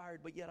you've required,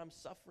 but yet I'm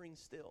suffering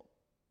still.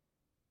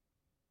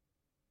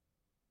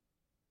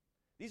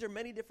 These are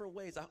many different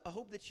ways. I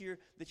hope that you're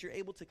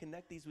able to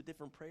connect these with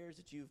different prayers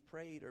that you've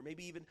prayed, or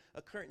maybe even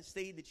a current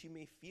state that you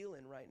may feel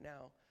in right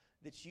now,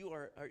 that you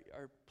are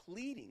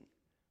pleading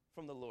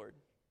from the Lord.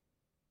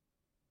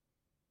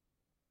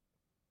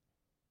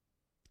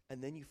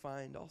 And then you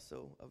find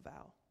also a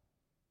vow.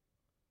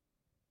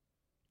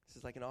 This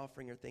is like an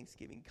offering or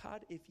thanksgiving.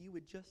 God, if you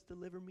would just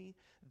deliver me,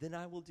 then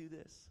I will do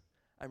this.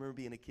 I remember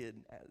being a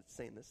kid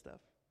saying this stuff.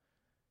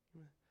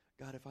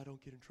 God, if I don't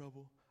get in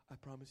trouble, I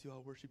promise you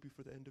I'll worship you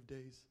for the end of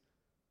days.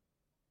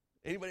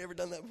 Anybody ever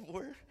done that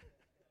before?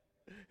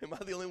 Am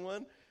I the only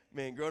one?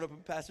 Man, growing up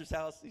in pastor's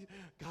house,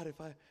 God,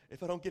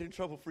 if I don't get in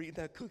trouble for eating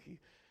that cookie,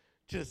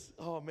 just,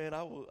 oh man,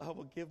 I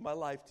will give my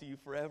life to you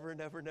forever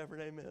and ever and ever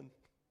and amen.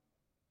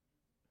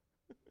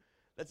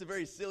 That's a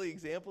very silly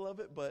example of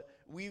it, but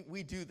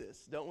we do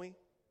this, don't we?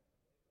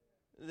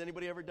 Has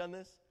anybody ever done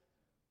this?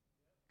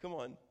 Come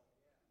on.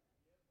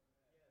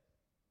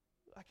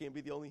 I can't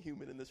be the only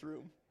human in this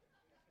room.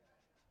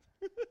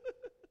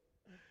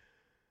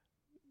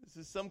 This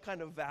is some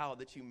kind of vow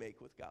that you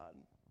make with God.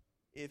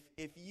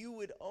 If you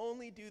would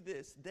only do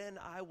this, then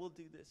I will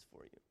do this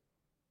for you.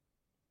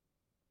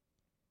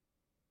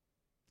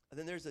 And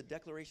then there's a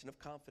declaration of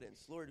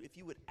confidence. Lord, if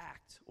you would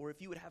act, or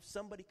if you would have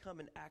somebody come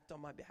and act on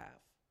my behalf.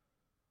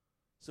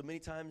 So many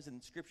times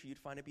in Scripture you'd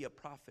find it be a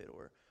prophet,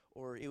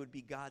 or it would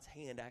be God's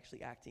hand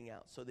actually acting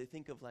out. So they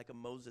think of like a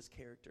Moses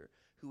character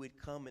who would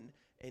come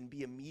and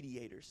be a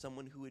mediator,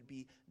 someone who would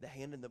be the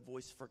hand and the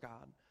voice for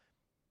God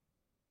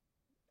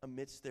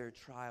amidst their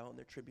trial and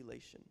their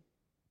tribulation.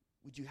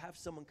 Would you have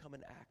someone come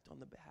and act on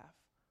the behalf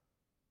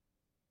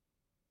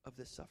of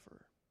the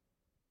sufferer?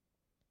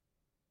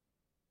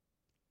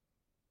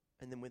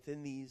 And then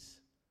within these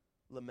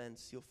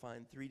laments, you'll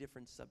find three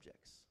different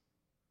subjects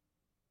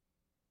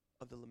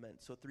of the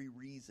lament. So three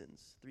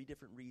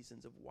different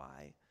reasons of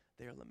why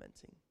they are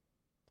lamenting.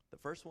 The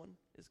first one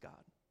is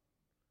God.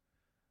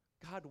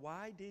 God,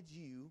 why did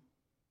you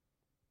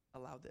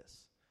allow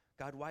this?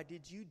 God, why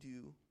did you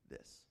do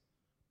this?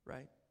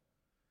 Right?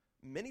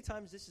 Many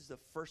times this is the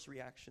first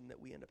reaction that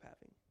we end up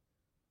having.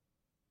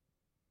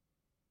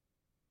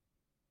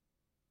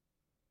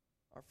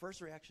 Our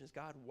first reaction is,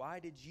 God, why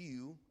did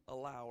you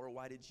allow, or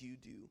why did you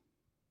do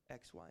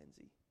X, Y, and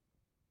Z?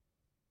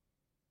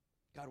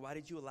 God, why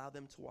did you allow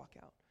them to walk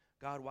out?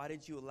 God, why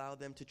did you allow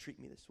them to treat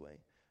me this way?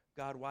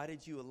 God, why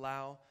did you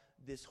allow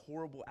this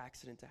horrible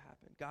accident to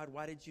happen? God,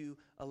 why did you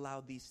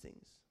allow these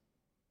things?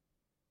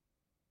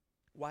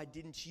 Why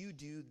didn't you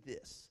do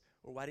this?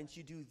 Or why didn't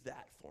you do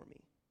that for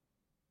me?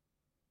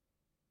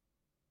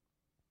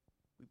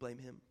 We blame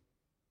him.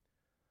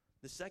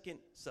 The second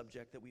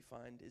subject that we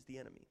find is the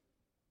enemy.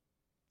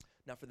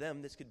 Now for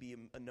them, this could be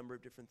a number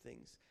of different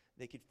things.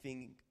 They could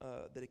think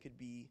that it could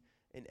be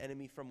an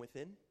enemy from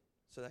within.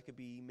 So that could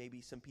be maybe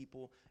some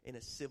people in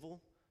a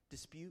civil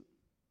dispute.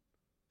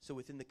 So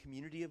within the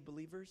community of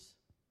believers.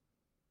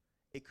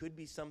 It could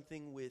be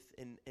something with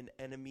an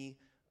enemy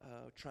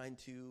trying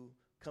to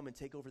come and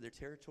take over their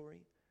territory.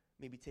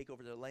 Maybe take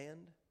over their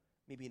land.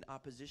 Maybe in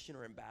opposition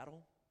or in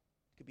battle.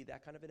 It could be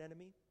that kind of an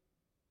enemy.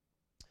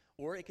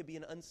 Or it could be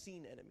an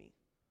unseen enemy,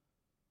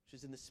 which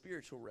is in the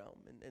spiritual realm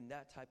and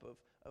that type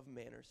of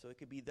manner. So it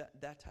could be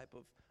that type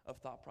of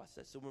thought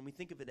process. So when we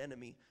think of an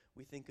enemy,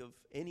 we think of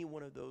any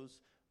one of those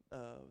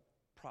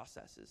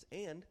processes.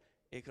 And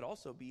it could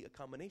also be a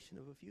combination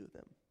of a few of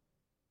them.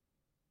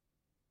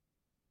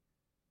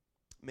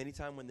 Many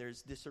times when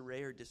there's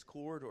disarray or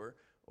discord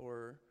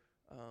or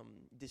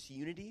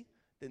disunity,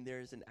 then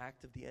there's an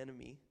act of the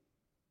enemy,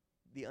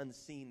 the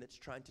unseen, that's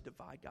trying to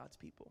divide God's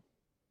people.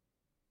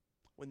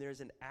 When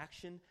there's an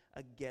action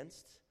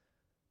against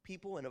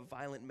people in a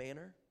violent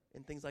manner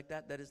and things like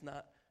that, that is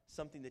not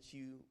something that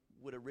you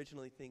would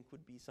originally think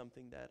would be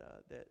something that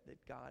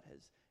God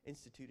has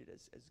instituted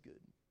as good.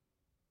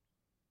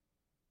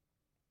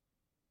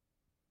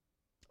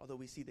 Although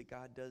we see that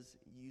God does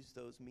use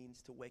those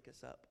means to wake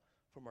us up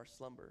from our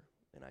slumber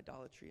and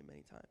idolatry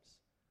many times.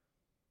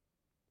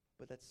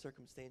 But that's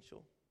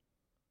circumstantial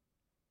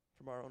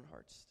from our own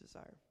heart's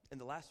desire.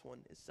 And the last one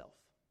is self.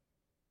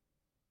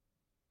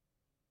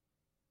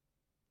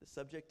 The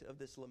subject of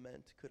this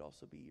lament could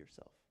also be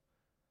yourself.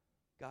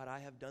 God, I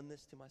have done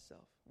this to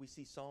myself. We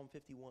see Psalm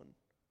 51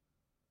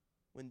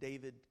 when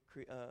David,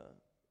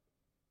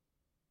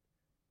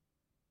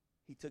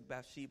 he took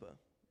Bathsheba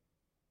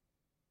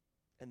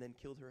and then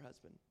killed her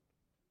husband.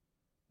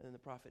 And then the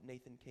prophet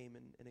Nathan came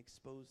and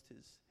exposed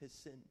his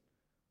sin.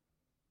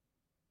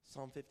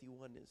 Psalm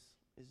 51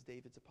 is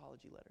David's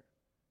apology letter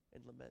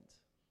and lament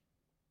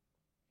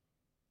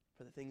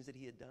for the things that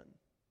he had done.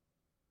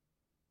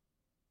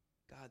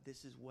 God,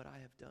 this is what I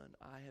have done.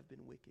 I have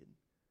been wicked.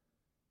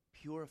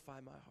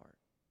 Purify my heart.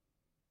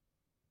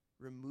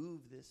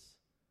 Remove this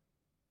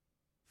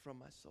from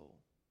my soul,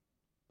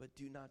 but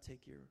do not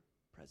take your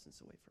presence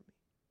away from me.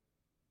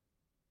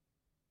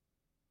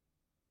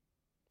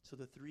 So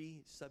the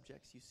three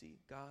subjects you see: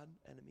 God,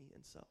 enemy,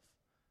 and self.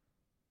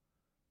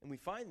 And we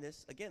find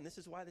this, again, this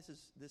is why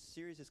this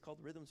series is called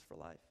Rhythms for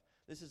Life.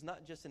 This is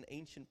not just an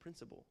ancient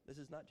principle. This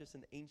is not just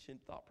an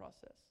ancient thought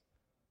process.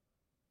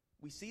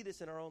 We see this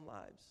in our own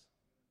lives.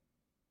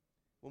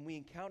 When we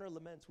encounter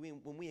laments,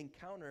 when we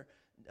encounter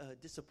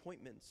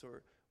disappointments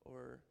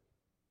or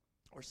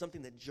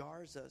something that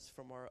jars us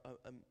from our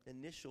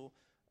initial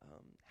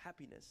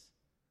happiness,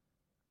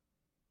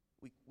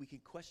 we can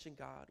question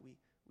God.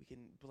 We can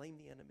blame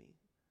the enemy,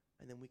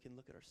 and then we can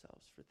look at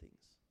ourselves for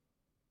things.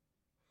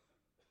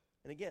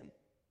 And again,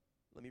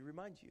 let me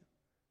remind you,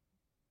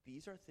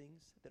 these are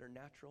things that are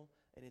natural,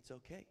 and it's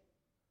okay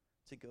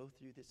to go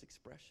through this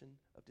expression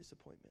of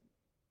disappointment.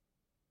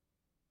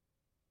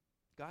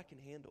 God can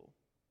handle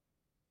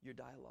your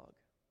dialogue.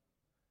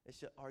 It's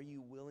just, are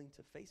you willing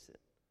to face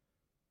it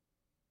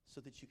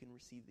so that you can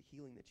receive the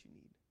healing that you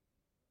need?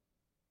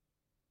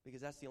 Because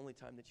that's the only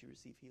time that you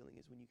receive healing,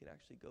 is when you can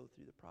actually go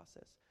through the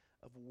process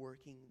of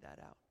working that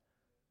out.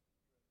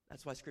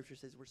 That's why Scripture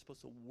says we're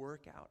supposed to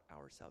work out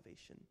our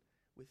salvation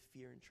with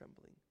fear and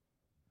trembling.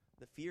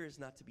 The fear is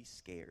not to be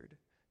scared.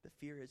 The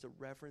fear is a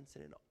reverence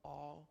and an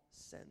awe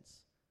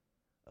sense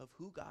of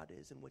who God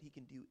is and what he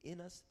can do in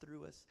us,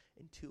 through us,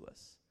 and to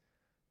us,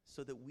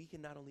 so that we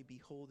can not only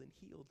be whole and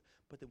healed,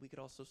 but that we could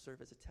also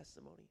serve as a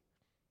testimony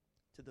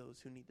to those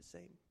who need the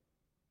same.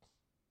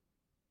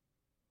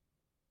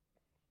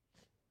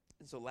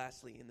 And so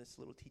lastly, in this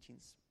little teaching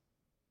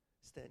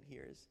stand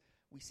here, is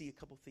we see a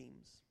couple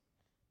themes.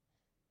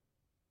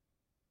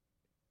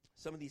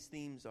 Some of these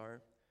themes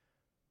are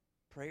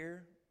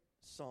prayer,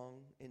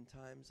 song in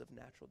times of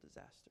natural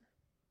disaster.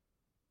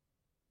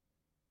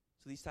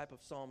 So these type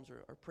of psalms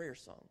are prayer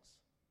songs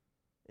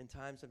in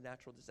times of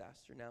natural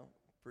disaster. Now,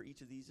 for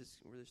each of these,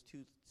 there's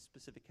two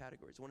specific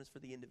categories. One is for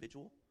the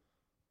individual.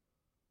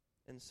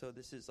 And so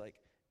this is like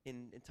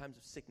in times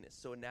of sickness.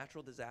 So a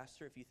natural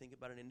disaster, if you think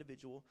about an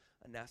individual,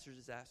 a natural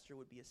disaster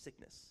would be a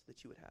sickness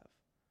that you would have.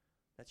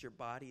 That's your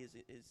body is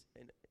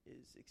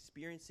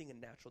experiencing a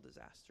natural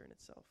disaster in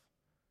itself.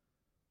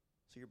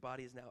 So your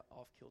body is now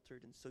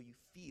off-kiltered, and so you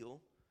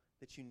feel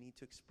that you need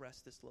to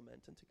express this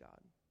lament unto God.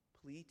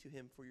 Plead to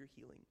him for your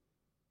healing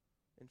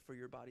and for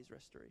your body's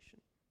restoration.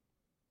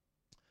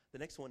 The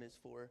next one is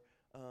for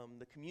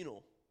the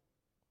communal.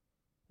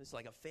 It's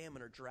like a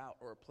famine or drought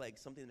or a plague,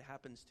 something that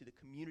happens to the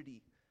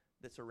community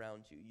that's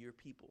around you, your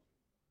people.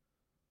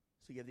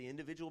 So you have the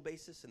individual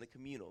basis and the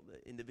communal.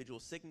 The individual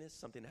sickness,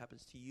 something that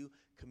happens to you.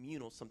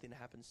 Communal, something that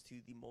happens to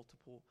the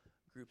multiple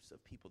groups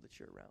of people that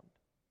you're around.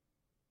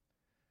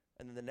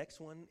 And then the next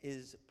one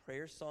is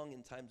prayer song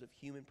in times of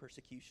human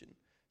persecution.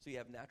 So you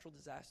have natural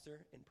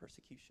disaster and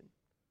persecution.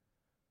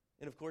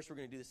 And of course, we're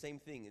going to do the same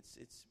thing.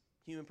 It's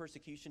human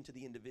persecution to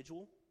the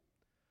individual.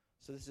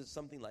 So this is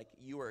something like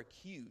you are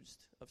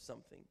accused of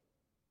something.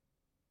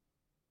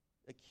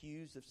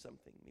 Accused of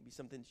something. Maybe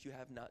something that you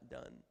have not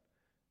done.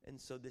 And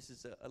so this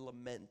is a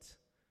lament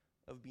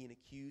of being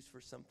accused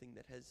for something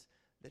that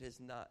has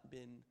not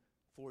been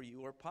for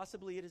you. Or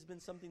possibly it has been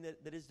something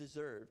that is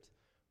deserved.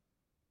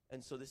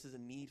 And so this is a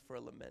need for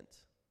a lament.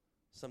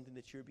 Something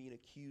that you're being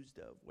accused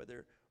of,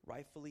 whether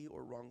rightfully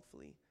or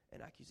wrongfully,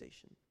 an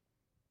accusation.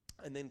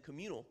 And then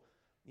communal,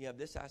 you have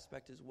this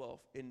aspect as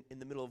well in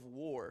the middle of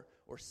war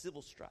or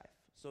civil strife.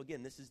 So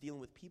again, this is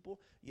dealing with people.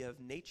 You have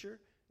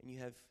nature and you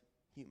have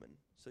human.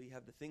 So you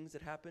have the things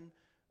that happen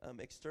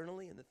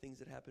externally and the things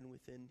that happen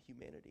within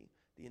humanity.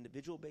 The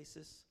individual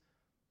basis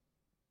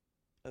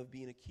of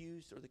being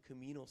accused, or the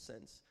communal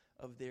sense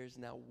of there's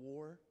now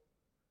war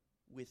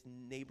with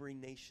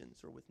neighboring nations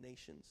or with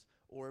nations,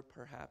 or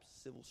perhaps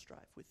civil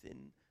strife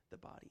within the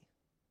body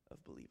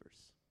of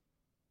believers.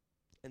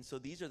 And so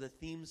these are the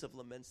themes of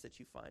laments that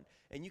you find.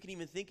 And you can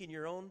even think in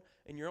your own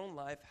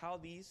life how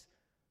these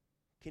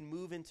can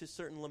move into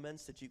certain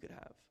laments that you could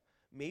have.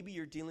 Maybe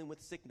you're dealing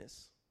with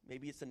sickness.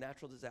 Maybe it's a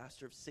natural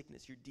disaster of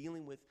sickness. You're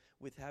dealing with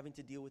having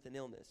to deal with an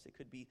illness. It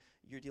could be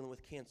you're dealing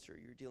with cancer.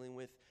 You're dealing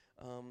with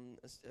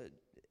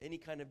any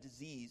kind of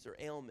disease or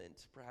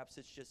ailment. Perhaps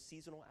it's just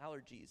seasonal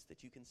allergies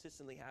that you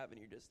consistently have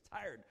and you're just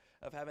tired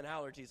of having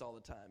allergies all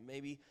the time.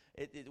 Maybe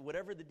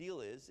whatever the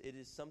deal is, it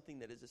is something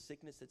that is a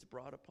sickness that's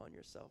brought upon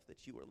yourself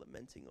that you are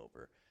lamenting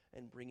over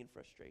and bringing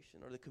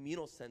frustration. Or the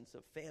communal sense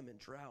of famine,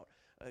 drought.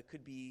 It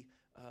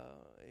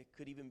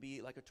could even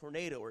be like a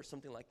tornado or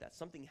something like that.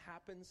 Something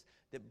happens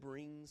that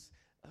brings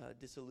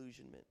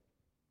disillusionment.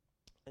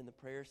 And the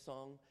prayer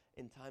song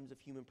in times of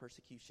human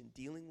persecution,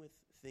 dealing with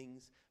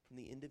things from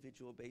the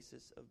individual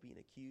basis of being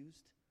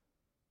accused,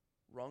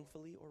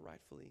 wrongfully or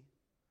rightfully,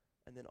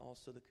 and then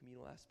also the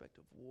communal aspect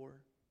of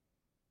war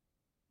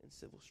and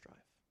civil strife.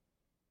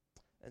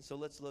 And so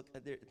let's look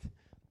at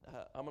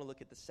I'm going to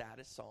look at the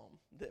saddest psalm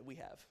that we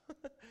have.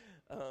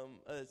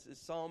 It's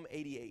Psalm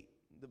 88,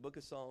 the book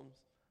of Psalms,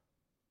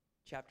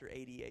 chapter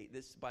 88.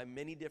 This by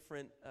many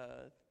different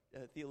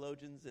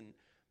theologians and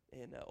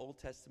Old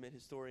Testament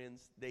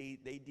historians.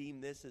 They deem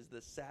this as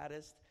the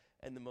saddest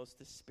and the most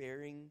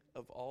despairing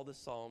of all the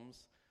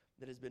Psalms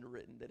that has been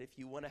written. That if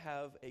you want to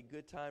have a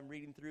good time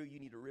reading through, you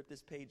need to rip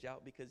this page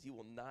out because you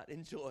will not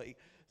enjoy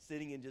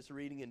sitting and just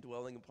reading and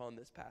dwelling upon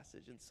this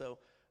passage. And so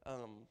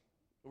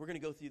we're going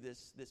to go through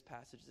this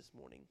passage this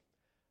morning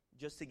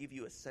just to give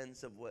you a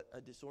sense of what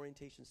a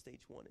disorientation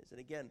stage 1 is. And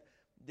again,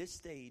 this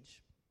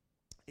stage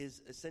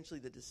is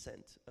essentially the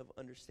descent of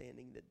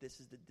understanding that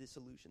this is the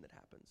disillusion that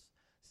happens.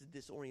 This is the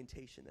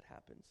disorientation that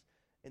happens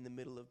in the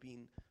middle of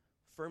being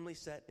firmly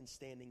set and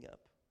standing up.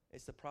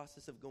 It's the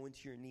process of going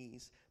to your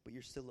knees, but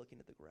you're still looking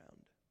at the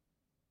ground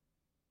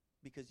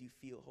because you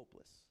feel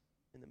hopeless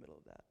in the middle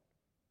of that.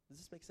 Does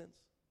this make sense?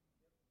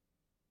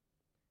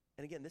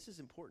 And again, this is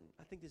important.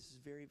 I think this is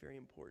very, very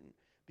important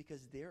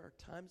because there are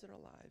times in our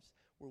lives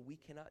where we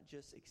cannot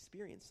just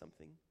experience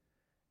something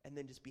and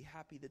then just be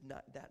happy that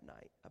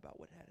night about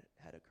what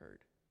had occurred.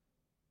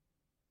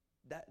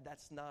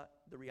 That's not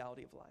the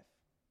reality of life.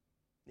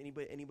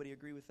 Anybody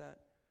agree with that?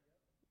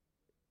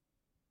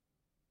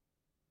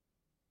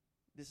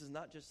 This is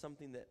not just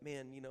something that,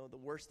 man, the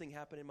worst thing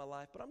happened in my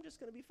life, but I'm just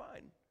going to be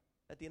fine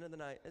at the end of the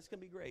night. It's going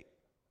to be great.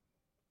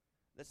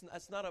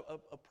 That's not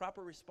a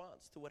proper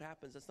response to what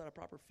happens. That's not a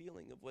proper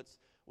feeling of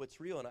what's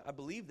real. And I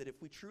believe that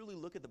if we truly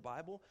look at the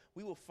Bible,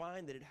 we will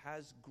find that it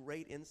has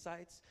great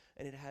insights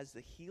and it has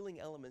the healing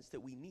elements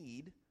that we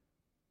need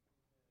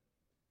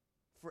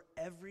for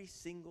every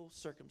single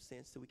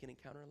circumstance that we can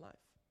encounter in life.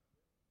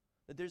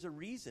 That there's a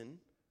reason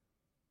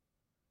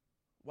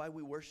why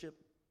we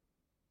worship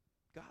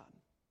God.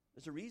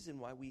 There's a reason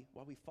why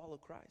we follow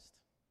Christ.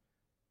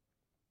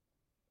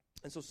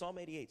 And so Psalm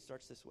 88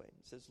 starts this way.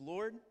 It says,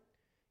 Lord,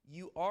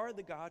 you are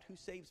the God who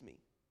saves me.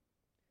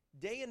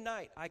 Day and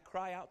night I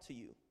cry out to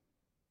you.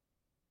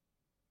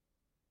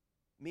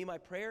 May my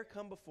prayer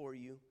come before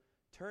you.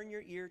 Turn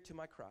your ear to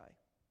my cry.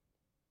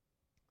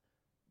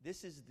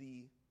 This is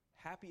the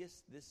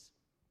happiest this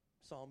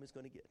psalm is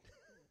going to get.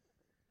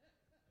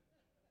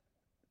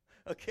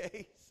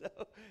 Okay, so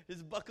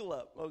just buckle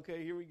up.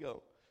 Okay, here we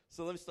go.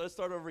 So let's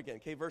start over again.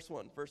 Okay, verse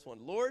 1.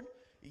 Lord,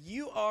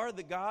 you are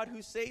the God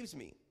who saves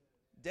me.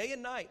 Day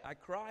and night I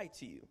cry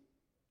to you.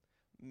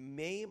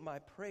 May my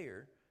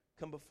prayer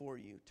come before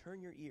you.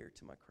 Turn your ear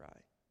to my cry.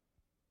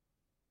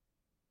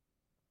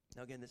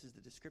 Now again, this is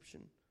the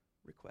description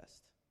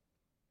request.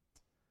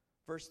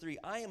 Verse 3,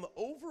 I am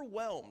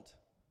overwhelmed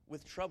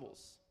with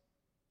troubles,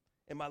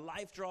 and my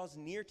life draws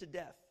near to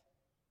death.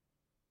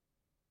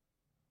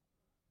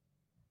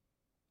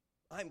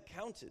 I am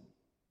counted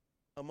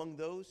among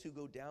those who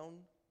go down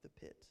the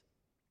pit.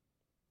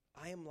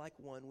 I am like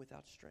one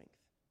without strength.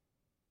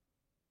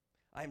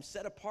 I am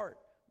set apart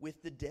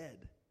with the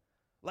dead,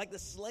 like the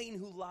slain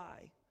who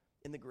lie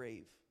in the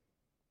grave,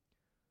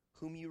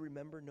 whom you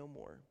remember no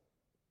more,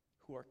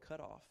 who are cut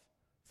off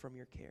from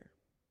your care.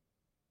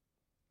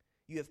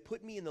 You have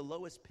put me in the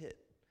lowest pit,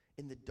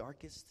 in the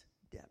darkest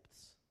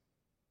depths.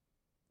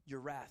 Your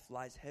wrath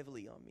lies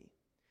heavily on me.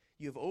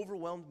 You have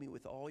overwhelmed me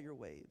with all your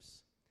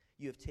waves.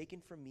 You have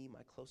taken from me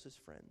my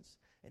closest friends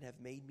and have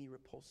made me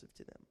repulsive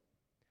to them.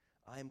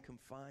 I am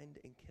confined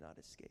and cannot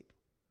escape.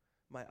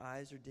 My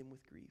eyes are dim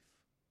with grief.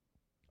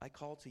 I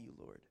call to you,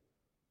 Lord,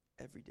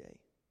 every day.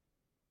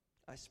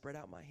 I spread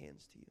out my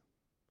hands to you.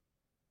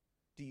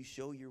 Do you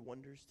show your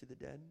wonders to the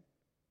dead?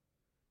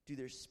 Do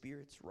their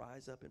spirits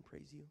rise up and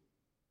praise you?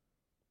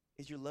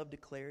 Is your love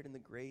declared in the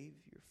grave,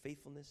 your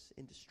faithfulness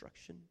in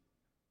destruction?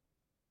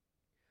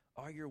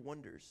 Are your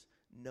wonders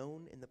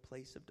known in the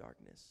place of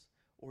darkness,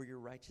 or your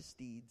righteous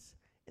deeds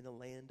in the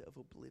land of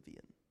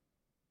oblivion?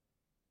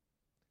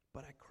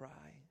 But I cry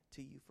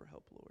to you for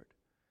help, Lord.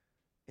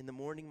 In the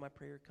morning my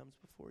prayer comes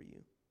before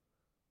you.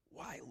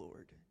 Why,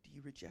 Lord, do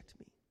you reject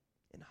me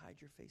and hide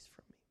your face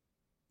from me?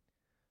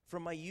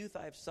 From my youth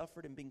I have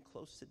suffered and been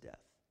close to death.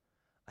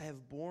 I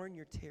have borne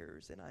your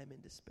terrors and I am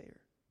in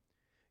despair.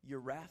 Your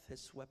wrath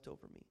has swept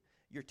over me.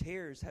 Your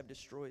terrors have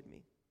destroyed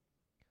me.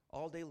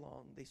 All day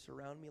long they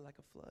surround me like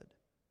a flood.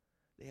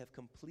 They have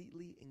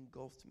completely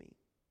engulfed me.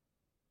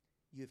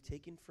 You have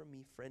taken from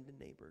me friend and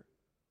neighbor.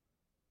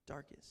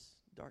 Darkness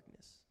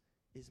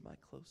is my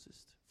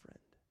closest friend.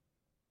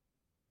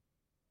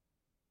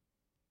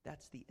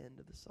 That's the end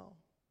of the psalm.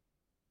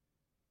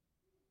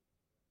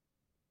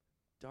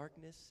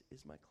 Darkness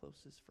is my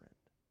closest friend.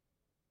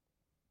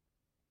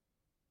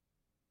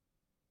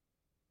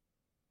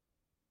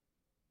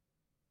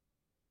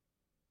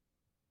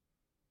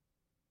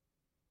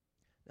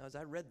 Now, as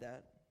I read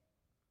that,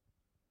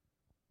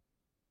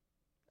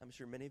 I'm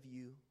sure many of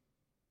you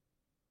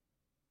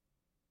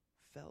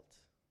felt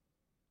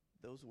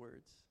those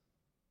words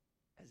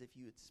as if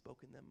you had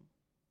spoken them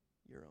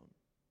your own.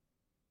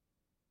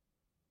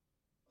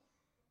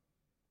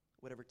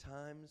 Whatever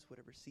times,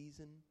 whatever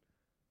season,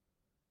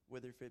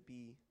 whether if it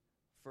be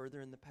further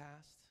in the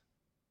past,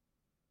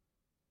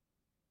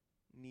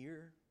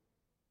 near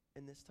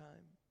in this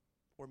time,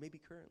 or maybe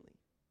currently,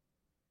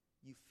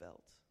 you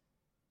felt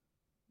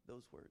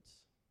those words.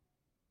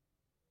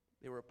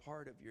 They were a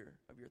part of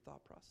your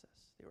thought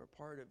process. They were a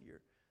part of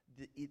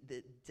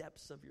the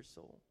depths of your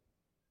soul.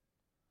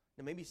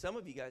 Now, maybe some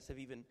of you guys have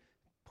even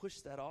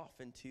pushed that off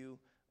into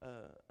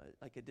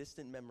like a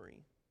distant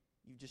memory.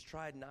 You've just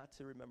tried not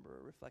to remember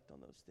or reflect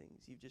on those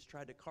things. You've just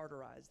tried to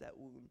cauterize that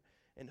wound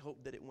and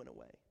hope that it went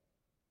away.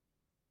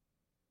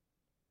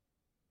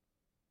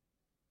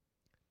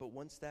 But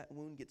once that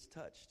wound gets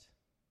touched,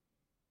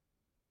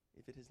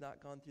 if it has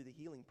not gone through the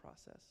healing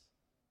process,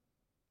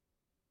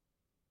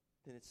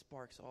 then it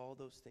sparks all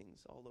those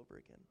things all over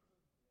again.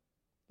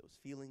 Those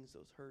feelings,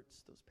 those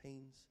hurts, those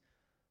pains,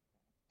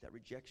 that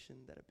rejection,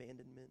 that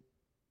abandonment,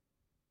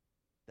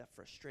 that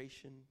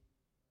frustration,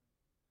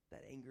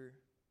 that anger,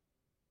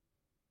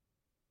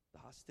 the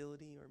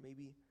hostility, or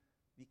maybe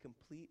the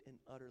complete and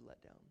utter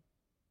letdown.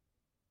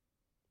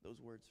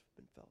 Those words have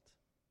been felt.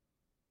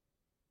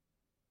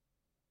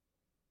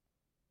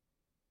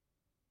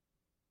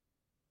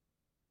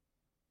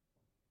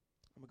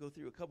 I'm going to go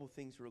through a couple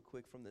things real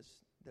quick from this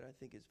that I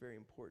think is very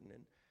important.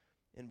 And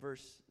in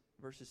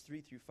verses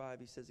 3 through 5,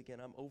 he says again,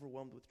 I'm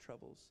overwhelmed with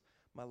troubles.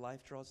 My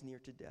life draws near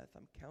to death.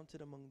 I'm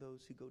counted among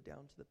those who go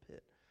down to the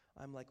pit.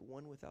 I'm like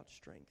one without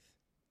strength.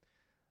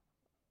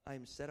 I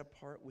am set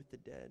apart with the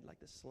dead, like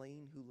the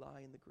slain who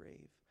lie in the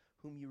grave,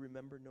 whom you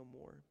remember no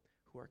more,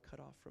 who are cut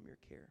off from your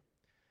care.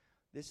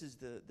 This is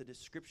the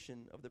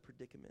description of the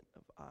predicament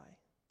of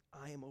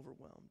I am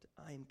overwhelmed.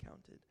 I am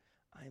counted.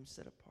 I am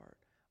set apart.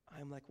 I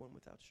am like one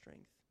without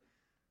strength.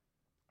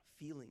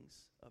 Feelings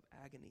of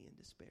agony and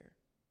despair.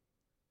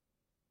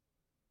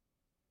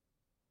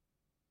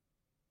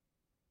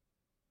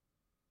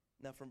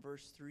 Now from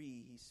verse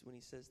 3, when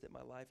he says that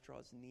my life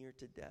draws near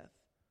to death,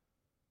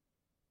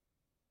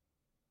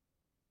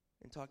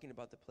 and talking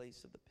about the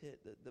place of the pit,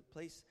 the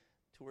place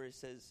to where it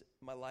says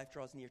my life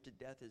draws near to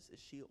death is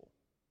Sheol.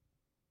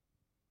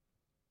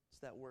 It's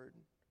that word,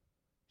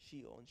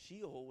 Sheol. And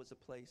Sheol was a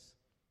place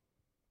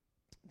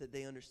that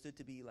they understood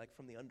to be like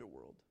from the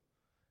underworld,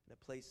 and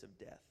a place of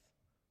death,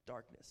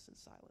 darkness, and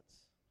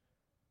silence.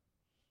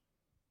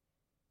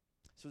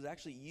 So it was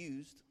actually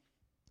used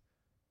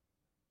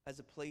as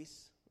a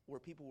place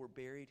where people were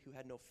buried who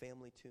had no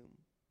family tomb.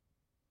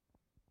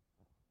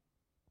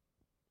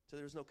 So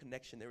there was no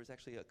connection. There was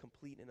actually a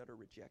complete and utter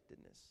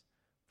rejectedness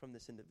from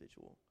this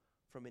individual,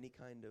 from any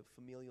kind of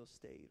familial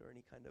state or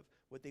any kind of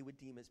what they would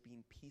deem as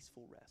being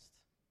peaceful rest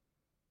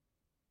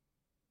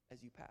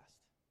as you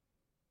passed.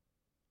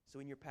 So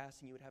in your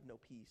passing, you would have no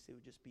peace. It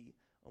would just be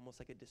almost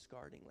like a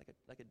discarding,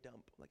 like a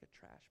dump, like a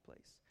trash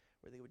place,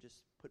 where they would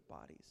just put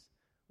bodies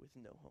with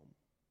no home.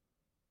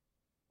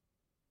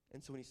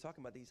 And so when he's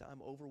talking about these,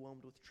 I'm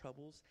overwhelmed with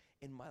troubles,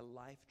 and my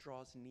life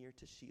draws near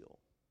to Sheol.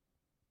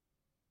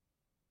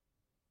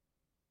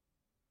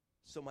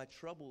 So my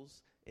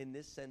troubles, in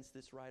this sense,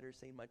 this writer is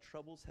saying, my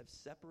troubles have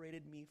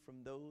separated me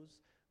from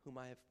those whom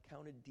I have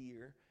counted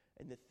dear,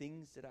 and the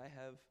things that I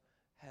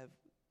have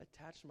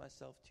attached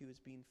myself to as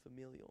being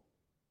familial,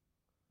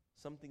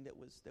 something that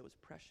was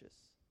precious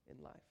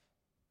in life.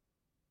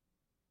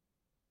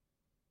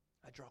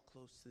 I draw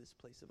close to this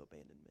place of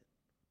abandonment,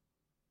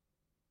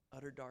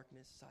 utter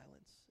darkness,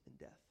 silence, and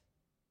death.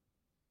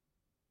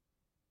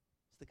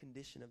 It's the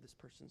condition of this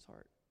person's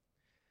heart.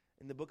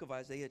 In the book of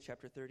Isaiah,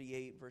 chapter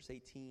 38, verse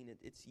 18,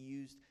 it's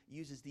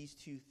uses these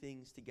two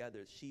things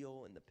together,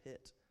 Sheol and the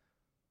pit.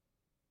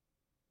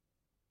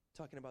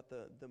 Talking about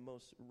the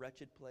most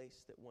wretched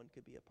place that one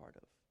could be a part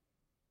of.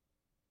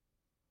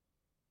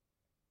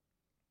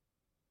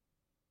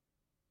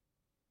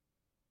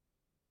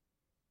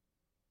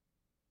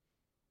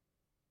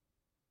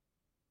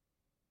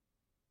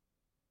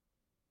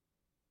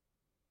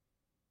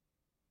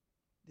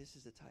 This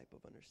is the type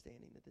of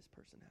understanding that this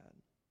person had.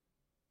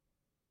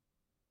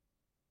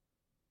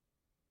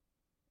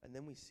 And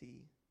then we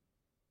see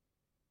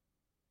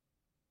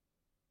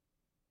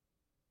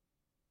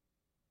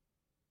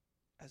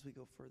as we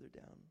go further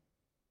down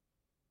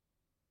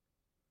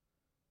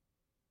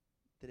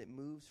that it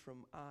moves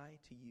from I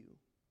to you.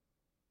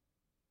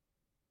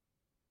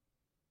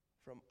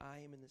 From I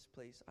am in this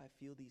place, I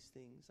feel these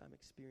things, I'm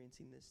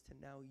experiencing this, to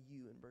now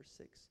you in verse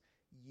 6.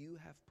 You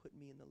have put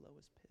me in the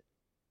lowest pit,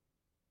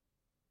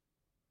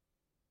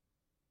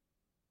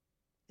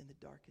 in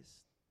the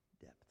darkest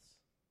depths.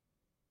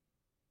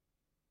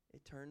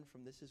 It turned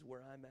from this is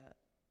where I'm at,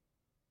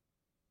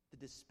 the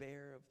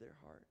despair of their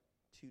heart,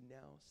 to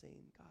now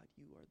saying, God,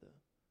 you are the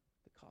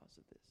cause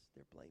of this.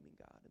 They're blaming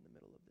God in the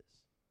middle of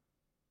this.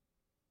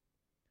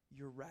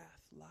 Your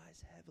wrath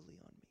lies heavily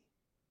on me.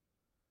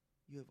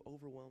 You have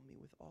overwhelmed me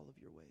with all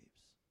of your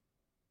waves.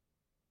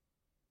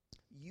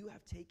 You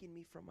have taken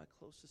me from my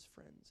closest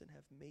friends and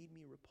have made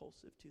me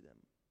repulsive to them.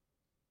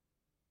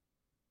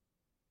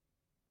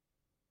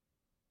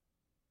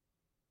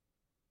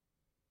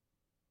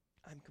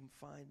 I'm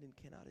confined and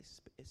cannot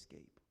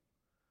escape.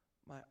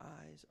 My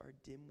eyes are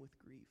dim with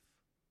grief.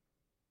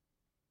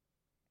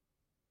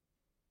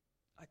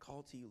 I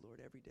call to you, Lord,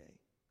 every day.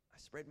 I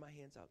spread my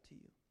hands out to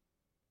you.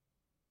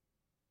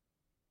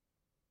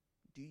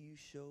 Do you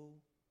show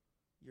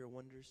your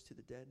wonders to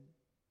the dead?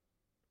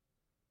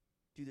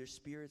 Do their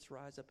spirits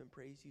rise up and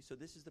praise you? So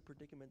this is the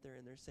predicament they're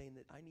in. They're saying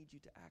that I need you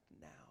to act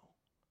now,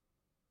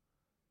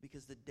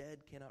 because the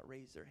dead cannot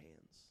raise their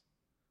hands.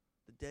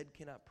 The dead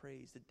cannot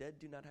praise. The dead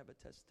do not have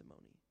a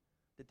testimony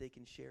that they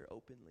can share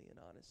openly and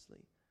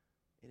honestly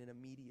in an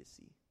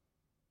immediacy.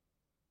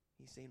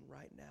 He's saying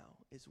right now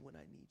is when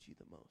I need you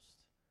the most.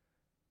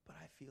 But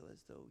I feel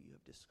as though you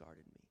have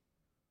discarded me.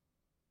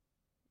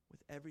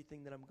 With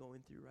everything that I'm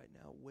going through right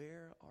now,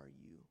 where are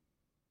you?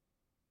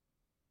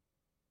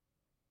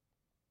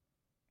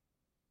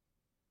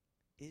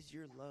 Is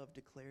your love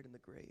declared in the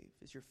grave?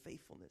 Is your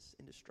faithfulness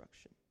in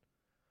destruction?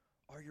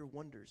 Are your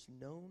wonders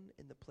known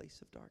in the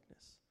place of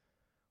darkness,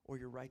 or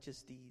your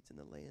righteous deeds in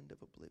the land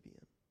of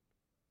oblivion?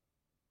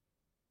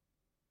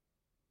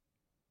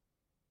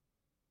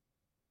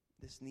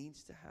 This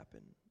needs to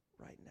happen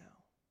right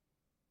now.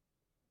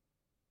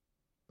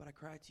 But I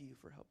cry to you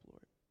for help,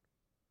 Lord.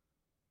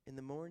 In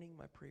the morning,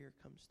 my prayer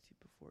comes to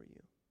before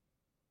you.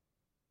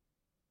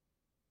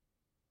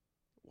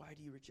 Why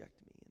do you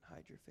reject me and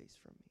hide your face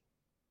from me?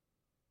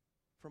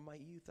 From my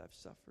youth I've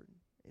suffered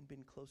and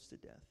been close to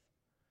death.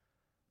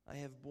 I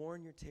have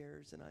borne your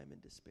terrors and I am in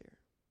despair.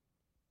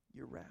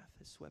 Your wrath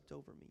has swept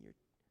over me. Your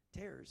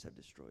terrors have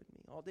destroyed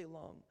me. All day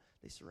long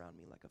they surround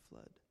me like a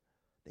flood.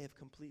 They have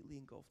completely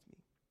engulfed me.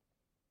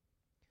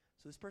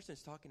 So this person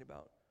is talking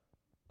about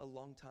a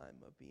long time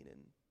of being in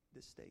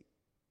this state.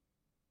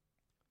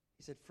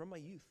 He said, from my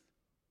youth,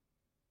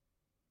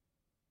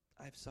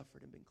 I have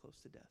suffered and been close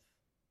to death.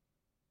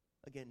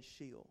 Again,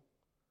 Sheol.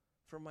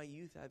 From my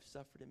youth, I have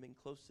suffered and been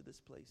close to this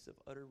place of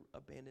utter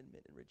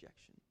abandonment and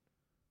rejection.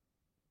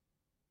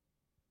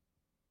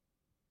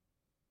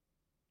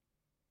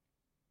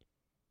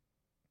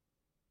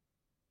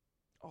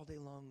 All day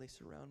long, they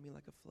surround me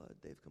like a flood.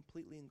 They have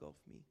completely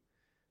engulfed me.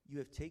 You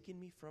have taken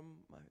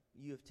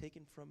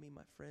from me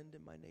my friend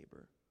and my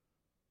neighbor.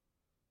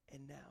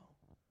 And now,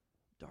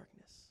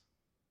 darkness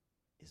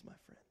is my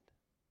friend.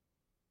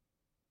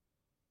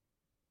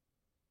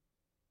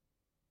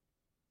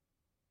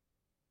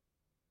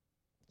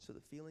 So the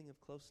feeling of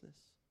closeness,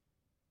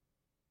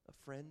 a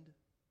friend,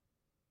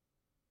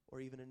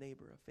 or even a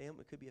neighbor,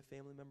 it could be a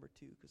family member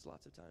too, because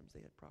lots of times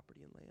they had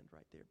property and land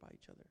right there by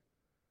each other.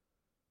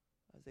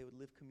 As they would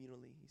live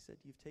communally, he said,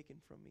 you've taken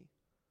from me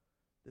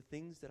the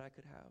things that I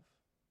could have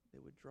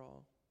that would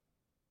draw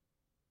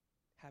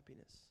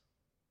happiness.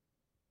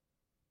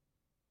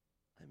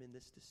 I'm in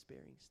this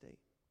despairing state.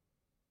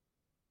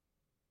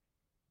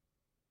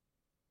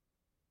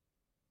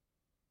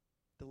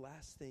 The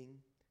last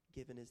thing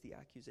given is the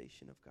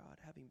accusation of God,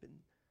 having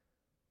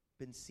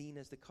been seen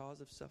as the cause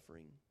of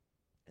suffering,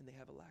 and they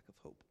have a lack of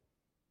hope.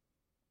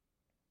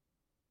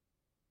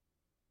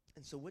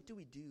 And so what do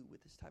we do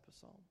with this type of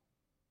psalm?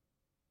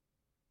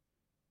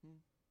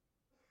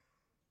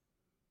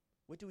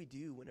 What do we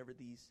do whenever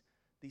these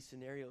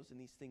scenarios and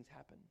these things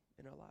happen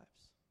in our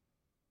lives?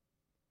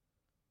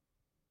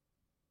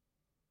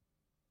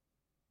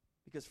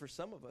 Because for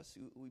some of us,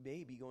 we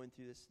may be going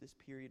through this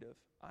period of,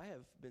 I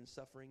have been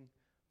suffering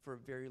for a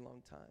very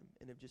long time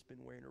and have just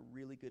been wearing a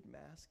really good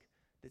mask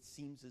that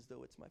seems as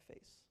though it's my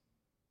face.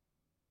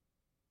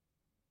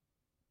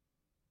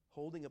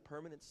 Holding a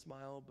permanent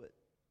smile, but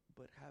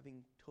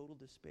having total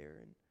despair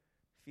and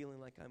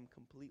feeling like I'm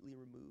completely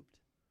removed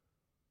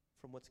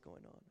from what's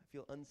going on. I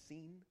feel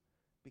unseen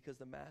because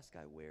the mask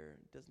I wear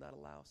does not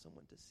allow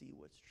someone to see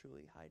what's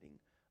truly hiding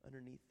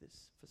underneath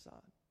this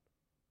facade.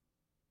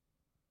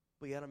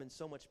 But yet I'm in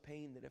so much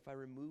pain that if I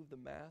remove the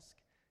mask,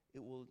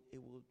 it will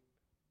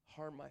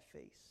harm my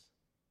face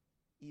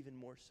even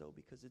more so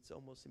because it's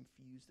almost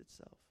infused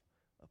itself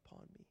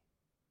upon me.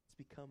 It's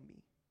become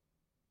me.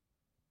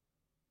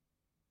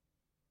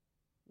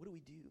 What do we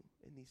do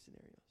in these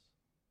scenarios?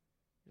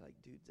 You're like,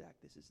 dude, Zach,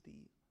 this is the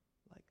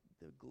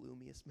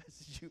gloomiest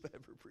message you've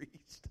ever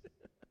preached.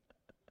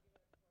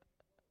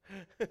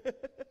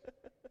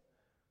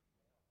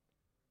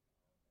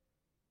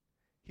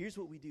 Here's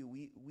what we do.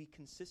 We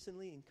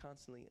consistently and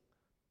constantly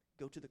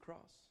go to the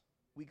cross.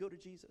 We go to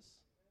Jesus.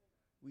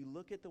 We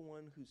look at the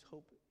one whose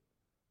hope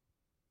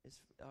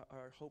is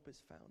our hope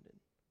is found in.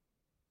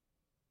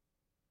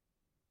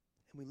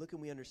 And we look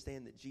and we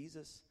understand that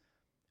Jesus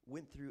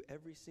went through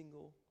every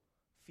single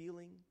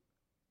feeling,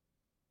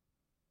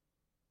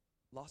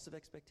 loss of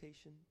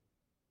expectation.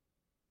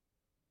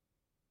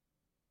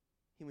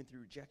 He went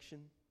through rejection,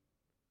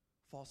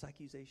 false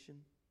accusation.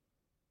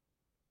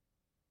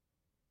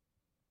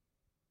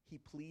 He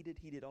pleaded.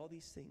 He did all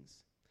these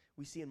things.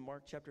 We see in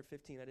Mark chapter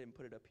 15, I didn't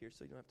put it up here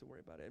so you don't have to worry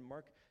about it. In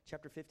Mark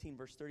chapter 15,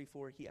 verse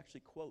 34, he actually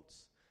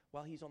quotes,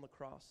 while he's on the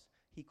cross,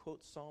 he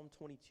quotes Psalm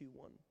 22:1.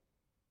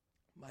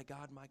 My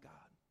God,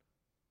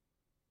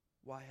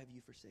 why have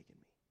you forsaken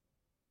me?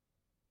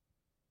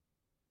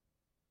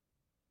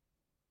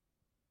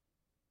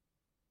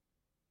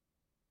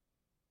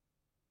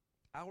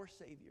 Our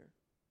Savior,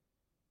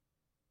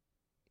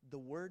 the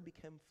Word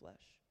became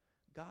flesh,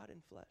 God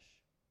in flesh,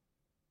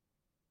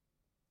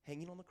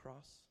 hanging on the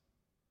cross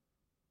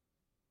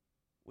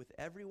with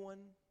everyone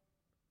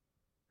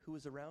who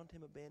was around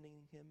him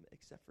abandoning him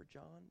except for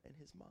John and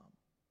his mom.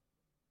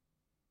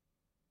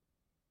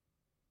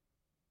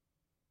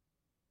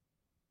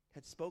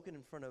 Had spoken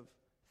in front of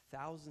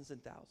thousands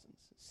and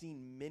thousands,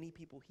 seen many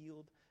people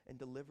healed and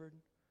delivered,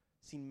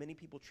 seen many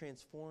people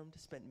transformed,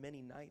 spent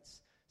many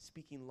nights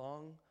speaking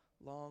long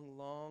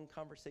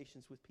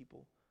conversations with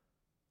people,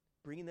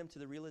 bringing them to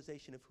the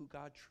realization of who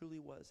God truly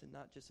was, and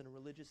not just in a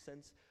religious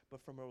sense,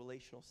 but from a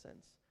relational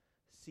sense.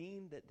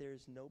 Seeing that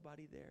there's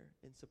nobody there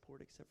in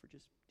support except for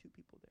just two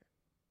people there.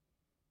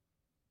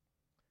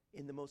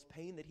 In the most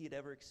pain that he had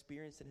ever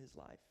experienced in his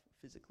life,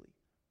 physically.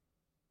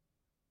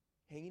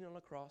 Hanging on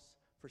a cross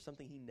for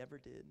something he never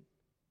did.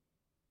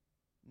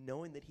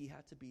 Knowing that he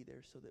had to be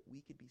there so that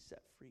we could be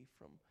set free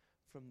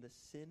from the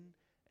sin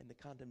and the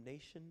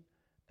condemnation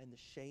and the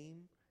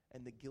shame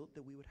and the guilt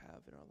that we would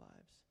have in our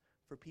lives.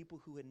 For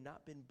people who had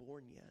not been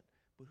born yet,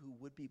 but who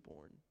would be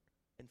born,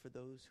 and for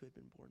those who had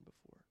been born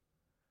before.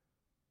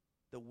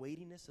 The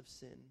weightiness of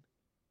sin,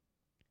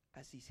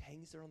 as he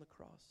hangs there on the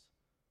cross,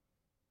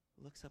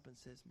 looks up and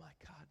says, my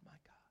God,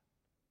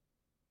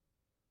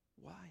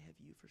 why have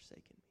you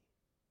forsaken me?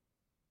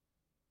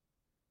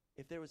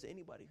 If there was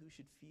anybody who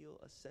should feel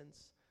a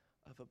sense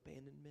of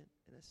abandonment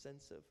and a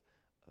sense of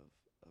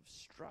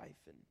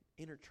strife and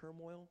inner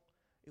turmoil,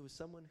 it was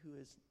someone who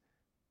has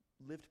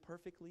lived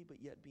perfectly but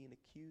yet being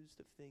accused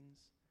of things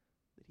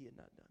that he had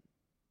not done.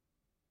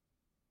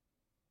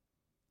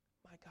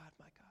 My God,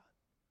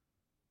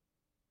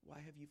 why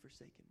have you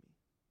forsaken me?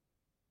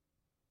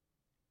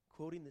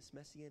 Quoting this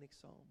messianic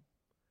psalm,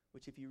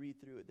 which if you read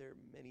through it, there are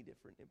many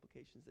different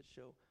implications that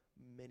show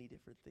many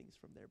different things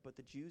from there. But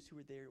the Jews who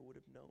were there would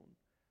have known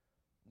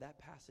that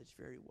passage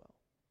very well.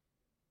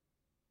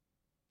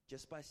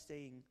 Just by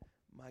saying,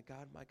 my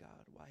God,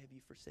 why have you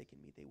forsaken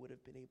me? They would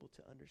have been able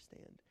to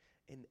understand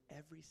in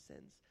every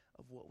sense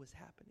of what was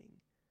happening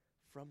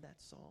from that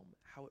psalm,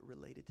 how it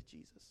related to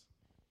Jesus.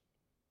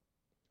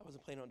 I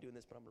wasn't planning on doing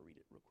this, but I'm going to read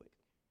it real quick.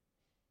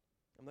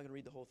 I'm not going to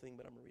read the whole thing,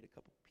 but I'm going to read a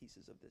couple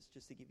pieces of this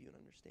just to give you an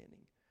understanding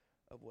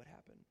of what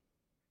happened.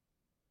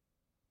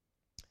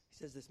 He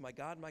says this, my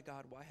God,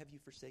 why have you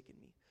forsaken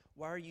me?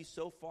 Why are you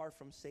so far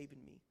from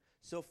saving me?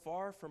 So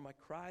far from my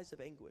cries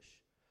of anguish.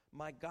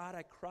 My God,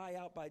 I cry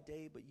out by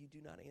day, but you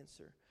do not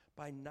answer.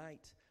 By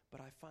night,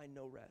 but I find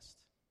no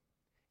rest.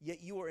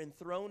 Yet you are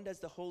enthroned as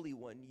the Holy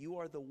One. You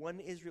are the one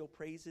Israel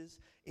praises.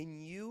 In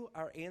you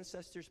our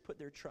ancestors put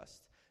their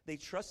trust. They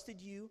trusted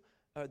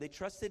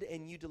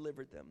and you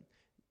delivered them.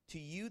 To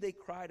you they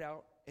cried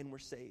out and were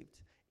saved.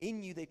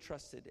 In you they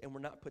trusted and were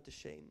not put to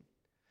shame.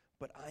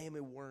 But I am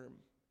a worm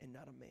and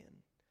not a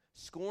man,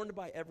 scorned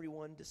by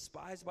everyone,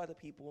 despised by the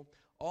people.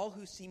 All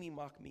who see me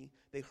mock me.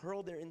 They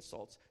hurl their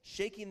insults,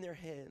 shaking their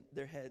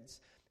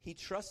heads. He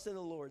trusts in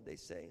the Lord, they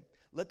say.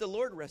 Let the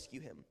Lord rescue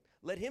him.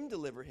 Let him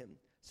deliver him,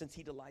 since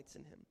he delights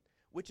in him.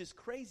 which is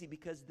crazy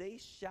because they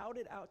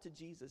shouted out to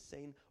Jesus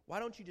saying, why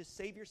don't you just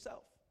save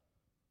yourself?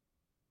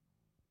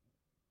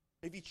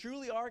 If you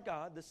truly are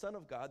God, the Son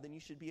of God, then you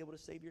should be able to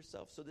save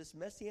yourself. So this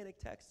messianic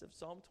text of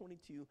Psalm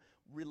 22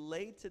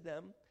 relayed to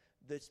them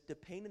the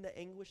pain and the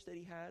anguish that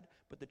he had,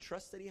 but the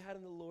trust that he had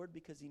in the Lord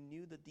because he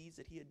knew the deeds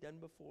that he had done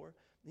before,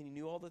 and he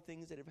knew all the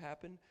things that have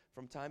happened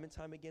from time and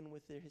time again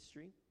with their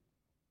history.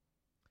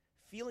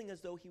 Feeling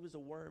as though he was a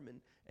worm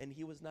and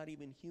he was not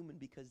even human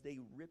because they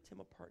ripped him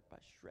apart by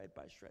shred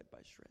by shred by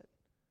shred.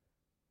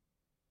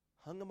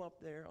 Hung him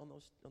up there on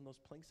those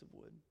planks of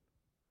wood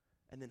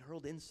and then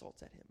hurled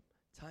insults at him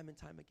time and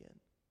time again.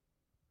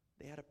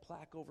 They had a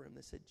plaque over him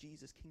that said,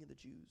 Jesus, King of the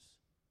Jews.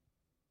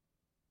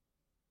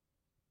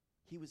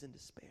 He was in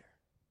despair.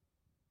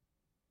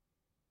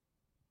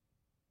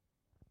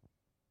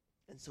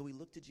 And so we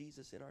look to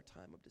Jesus in our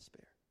time of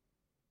despair.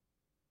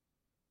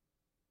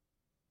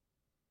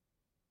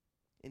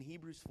 In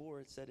Hebrews 4,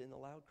 it said in a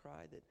loud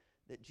cry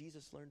that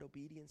Jesus learned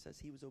obedience as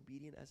he was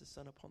obedient as a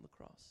son upon the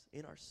cross.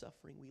 In our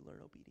suffering, we learn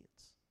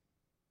obedience.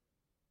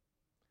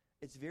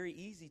 It's very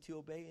easy to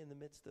obey in the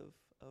midst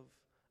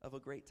of a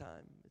great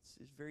time. It's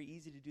very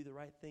easy to do the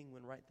right thing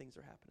when right things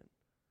are happening.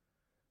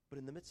 But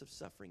in the midst of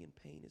suffering and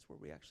pain is where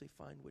we actually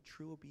find what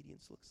true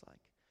obedience looks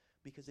like,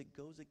 because it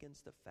goes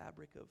against the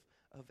fabric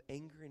of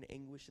anger and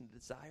anguish and the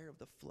desire of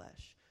the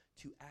flesh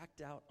to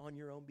act out on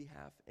your own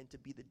behalf and to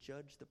be the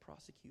judge, the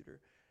prosecutor,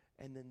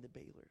 and then the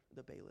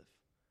bailiff,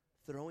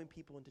 throwing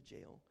people into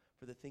jail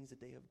for the things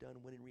that they have done,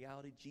 when in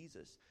reality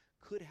Jesus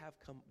could have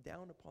come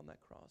down upon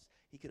that cross.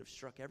 He could have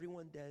struck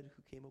everyone dead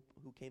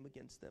who came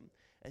against them,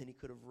 and he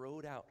could have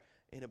rode out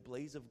in a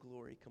blaze of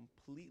glory,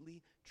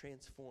 completely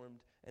transformed,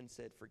 and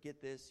said,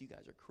 forget this, you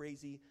guys are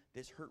crazy,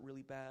 this hurt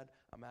really bad,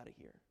 I'm out of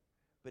here.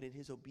 But in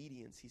his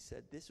obedience, he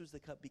said this was the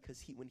cup,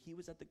 because when he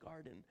was at the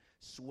garden,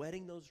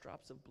 sweating those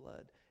drops of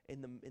blood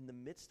in the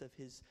midst of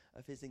his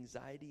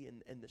anxiety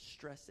and the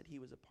stress that he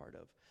was a part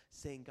of,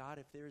 saying, God,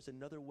 if there is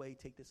another way,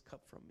 take this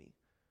cup from me.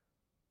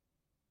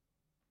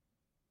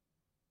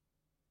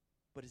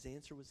 But his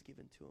answer was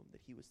given to him,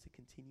 that he was to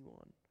continue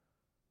on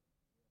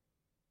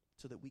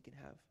so that we can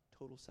have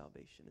total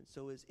salvation. And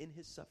so it's in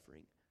his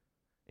suffering,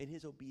 in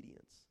his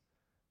obedience,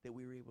 that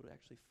we were able to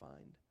actually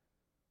find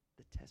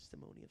the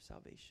testimony of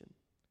salvation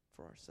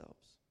for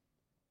ourselves.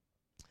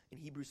 In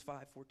Hebrews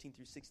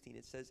 5:14-16,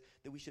 it says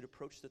that we should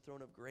approach the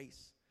throne of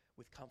grace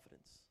with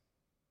confidence.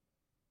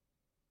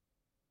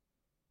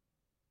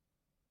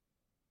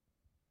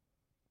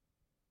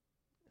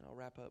 And I'll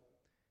wrap up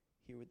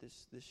here with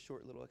this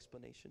short little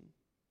explanation.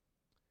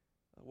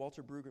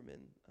 Walter Brueggemann,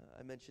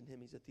 I mentioned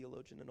him, he's a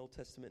theologian, an Old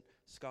Testament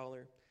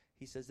scholar.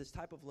 He says this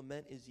type of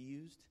lament is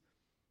useful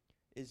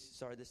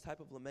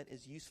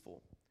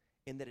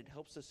in that it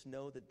helps us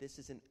know that this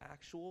is an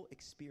actual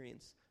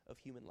experience of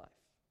human life.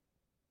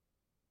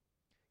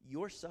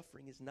 Your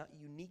suffering is not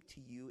unique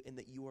to you in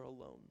that you are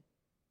alone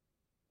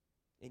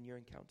in your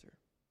encounter.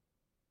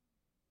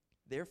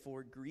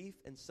 Therefore, grief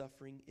and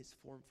suffering is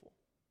formful.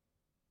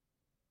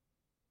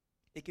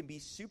 It can be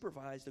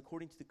supervised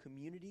according to the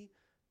community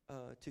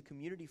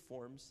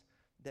forms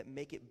that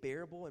make it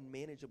bearable and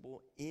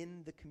manageable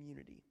in the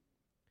community.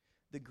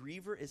 The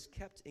griever is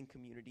kept in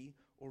community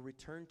or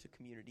returned to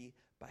community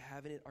by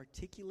having it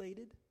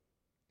articulated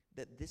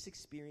that this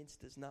experience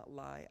does not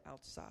lie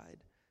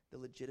outside the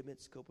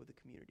legitimate scope of the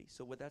community.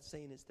 So what that's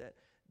saying is that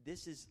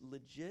this is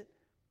legit,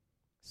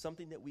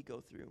 something that we go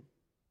through,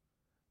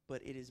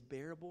 but it is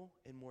bearable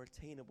and more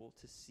attainable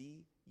to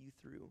see you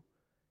through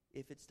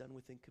if it's done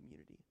within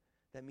community.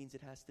 That means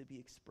it has to be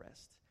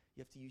expressed.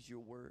 You have to use your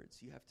words.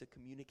 You have to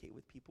communicate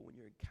with people when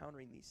you're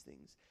encountering these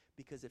things,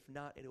 because if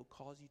not, it'll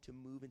cause you to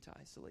move into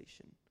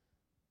isolation.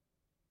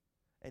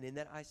 And in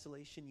that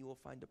isolation, you will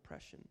find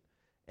depression,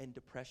 and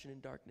depression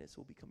and darkness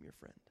will become your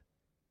friend.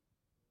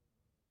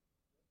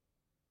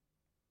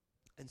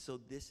 And so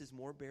this is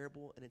more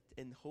bearable,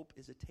 and hope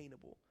is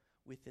attainable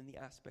within the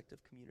aspect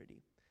of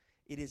community.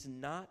 It is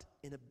not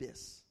an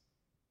abyss.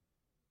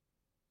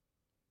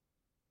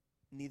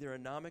 Neither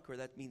anomic, or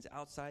that means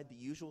outside the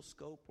usual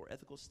scope or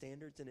ethical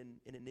standards in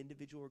an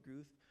individual or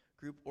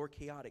group, or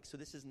chaotic. So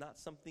this is not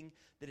something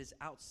that is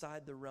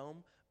outside the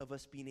realm of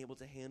us being able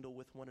to handle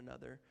with one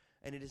another.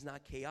 And it is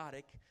not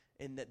chaotic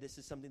in that this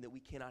is something that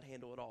we cannot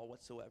handle at all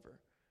whatsoever,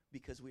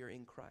 because we are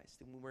in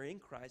Christ. And when we're in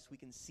Christ, we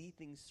can see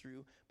things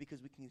through,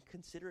 because we can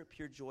consider it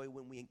pure joy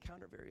when we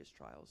encounter various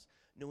trials,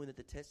 knowing that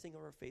the testing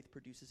of our faith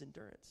produces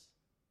endurance.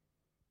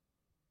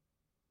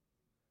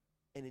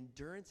 And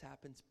endurance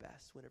happens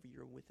best whenever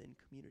you're within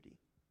community.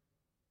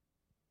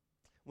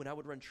 When I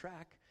would run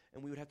track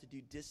and we would have to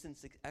do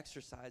distance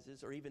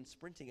exercises or even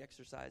sprinting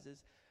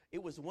exercises,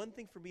 it was one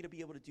thing for me to be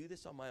able to do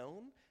this on my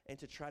own and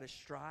to try to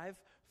strive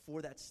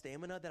for that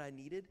stamina that I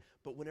needed.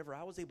 But whenever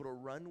I was able to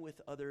run with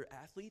other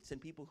athletes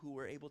and people who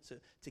were able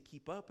to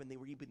keep up, and they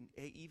were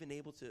even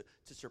able to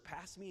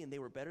surpass me, and they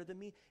were better than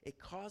me, it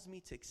caused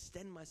me to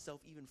extend myself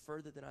even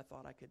further than I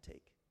thought I could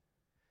take.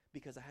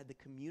 Because I had the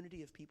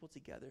community of people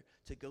together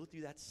to go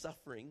through that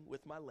suffering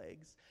with my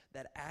legs,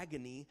 that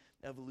agony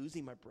of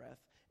losing my breath,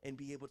 and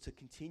be able to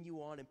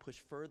continue on and push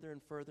further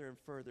and further and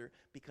further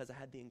because I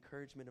had the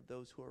encouragement of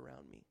those who are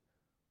around me.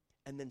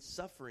 And then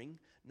suffering,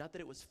 not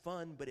that it was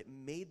fun, but it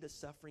made the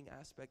suffering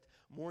aspect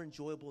more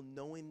enjoyable,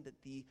 knowing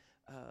that the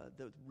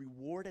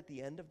reward at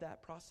the end of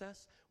that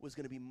process was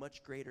going to be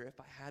much greater if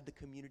I had the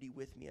community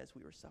with me as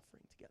we were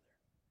suffering together.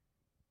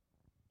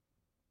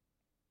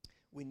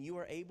 When you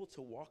are able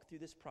to walk through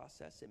this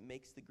process, it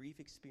makes the grief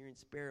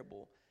experience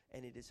bearable,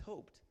 and it is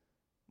hoped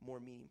more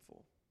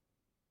meaningful.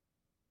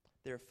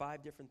 There are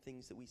 5 different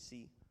things that we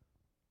see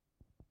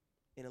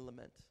in a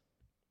lament.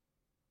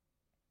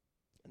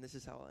 And this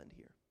is how I'll end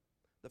here.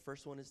 The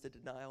first one is the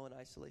denial and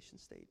isolation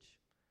stage.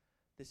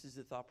 This is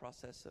the thought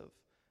process of,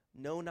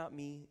 no, not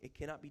me, it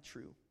cannot be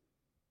true.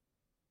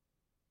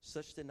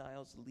 Such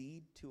denials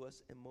lead to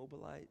us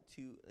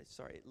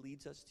it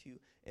leads us to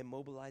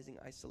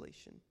immobilizing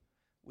isolation,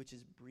 which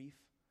is brief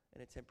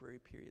and a temporary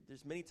period.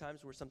 There's many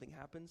times where something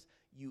happens,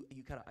 you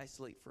kind of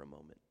isolate for a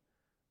moment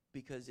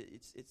because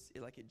it's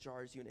like it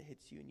jars you and it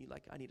hits you and you're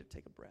like, I need to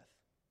take a breath.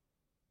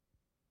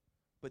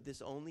 But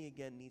this only,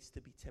 again, needs to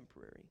be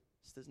temporary.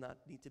 This does not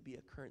need to be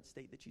a current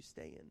state that you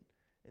stay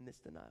in this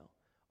denial.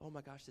 Oh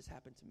my gosh, this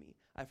happened to me.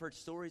 I've heard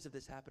stories of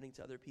this happening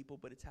to other people,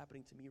 but it's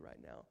happening to me right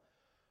now.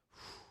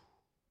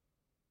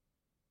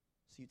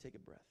 So you take a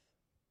breath.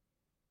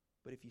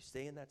 But if you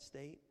stay in that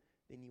state,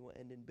 then you will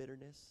end in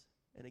bitterness,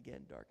 and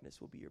again, darkness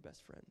will be your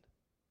best friend.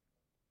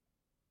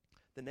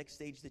 The next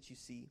stage that you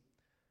see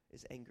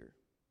is anger.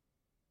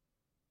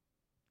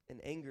 And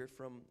anger,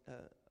 from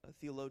a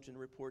theologian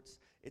reports,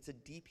 it's a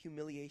deep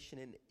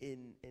humiliation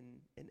in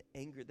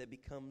anger that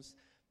becomes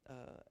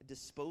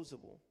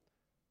disposable,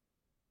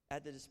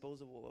 at the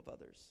disposal of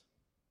others.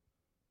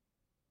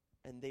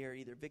 And they are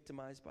either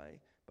victimized by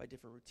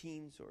different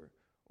routines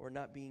or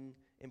not being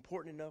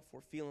important enough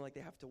or feeling like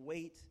they have to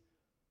wait.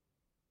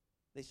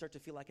 They start to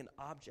feel like an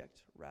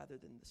object rather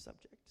than the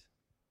subject.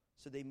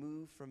 So they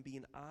move from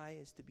being I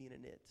as to being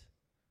an it.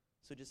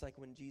 So just like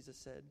when Jesus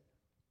said,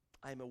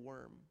 I'm a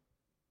worm.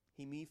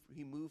 He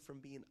moved from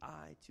being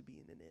I to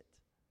being an it.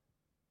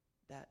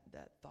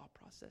 That thought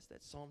process,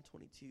 that Psalm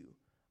 22,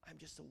 I'm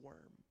just a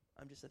worm.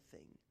 I'm just a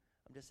thing.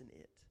 I'm just an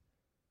it.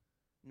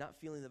 Not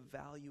feeling the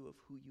value of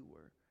who you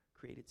were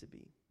created to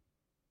be.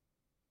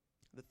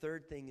 The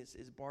third thing is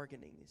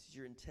bargaining. This is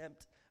your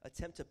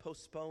attempt to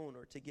postpone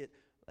or to get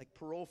like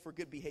parole for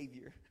good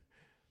behavior.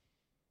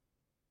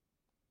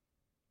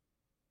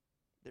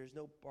 There's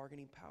no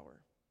bargaining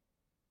power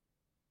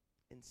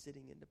in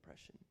sitting in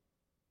depression,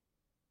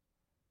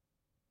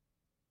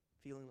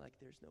 feeling like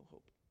there's no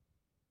hope.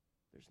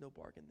 There's no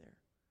bargain there.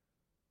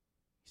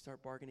 You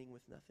start bargaining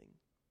with nothing.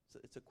 So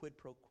it's a quid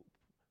pro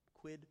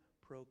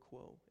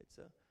quo. It's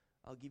a,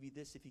 I'll give you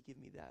this if you give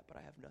me that, but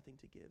I have nothing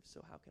to give,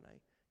 so how can I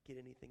get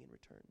anything in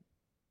return?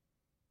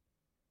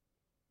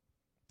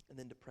 And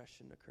then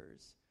depression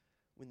occurs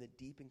when the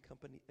deep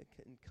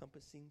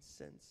encompassing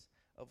sense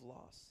of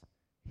loss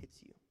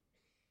hits you.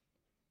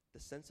 The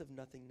sense of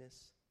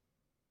nothingness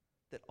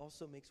that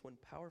also makes one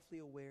powerfully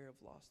aware of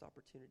lost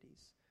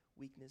opportunities,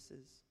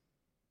 weaknesses,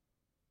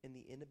 and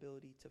the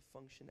inability to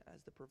function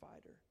as the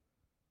provider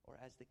or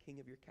as the king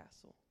of your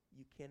castle.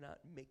 You cannot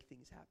make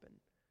things happen,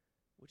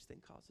 which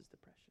then causes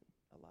depression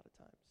a lot of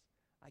times.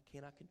 I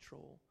cannot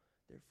control,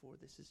 therefore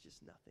this is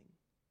just nothing.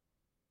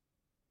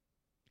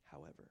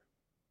 However,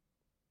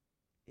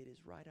 it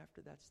is right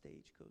after that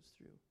stage goes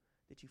through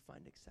that you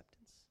find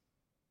acceptance.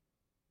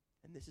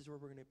 And this is where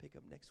we're going to pick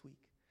up next week.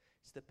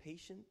 It's the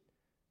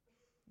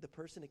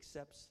person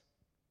accepts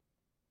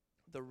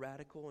the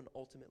radical and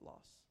ultimate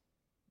loss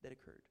that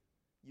occurred.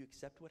 You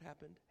accept what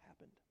happened.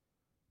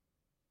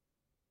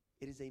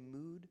 It is a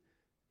mood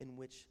in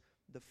which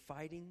the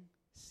fighting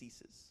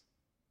ceases.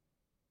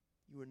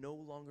 You are no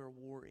longer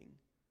warring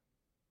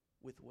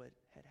with what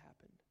had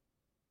happened.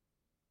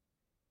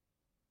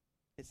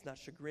 It's not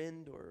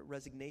chagrined or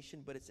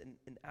resignation, but it's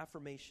an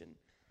affirmation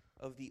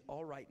of the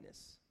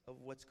all-rightness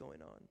of what's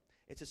going on.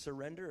 It's a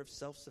surrender of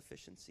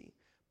self-sufficiency,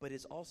 but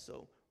it's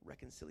also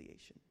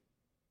reconciliation.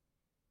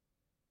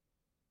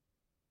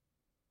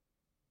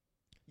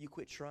 You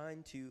quit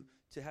trying to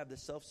have the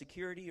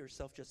self-security or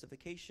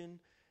self-justification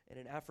and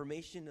an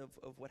affirmation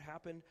of what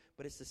happened,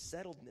 but it's the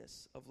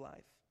settledness of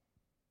life.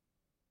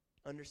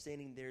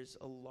 Understanding there's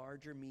a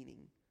larger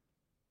meaning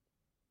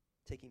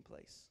taking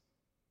place.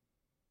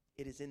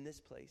 It is in this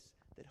place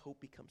that hope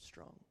becomes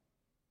strong.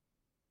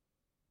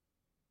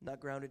 Not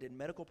grounded in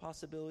medical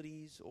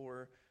possibilities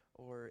or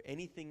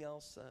anything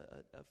else,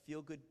 a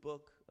feel-good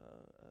book,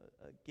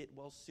 a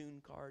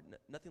get-well-soon card,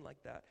 nothing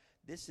like that.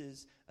 This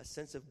is a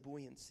sense of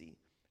buoyancy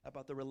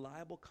about the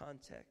reliable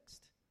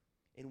context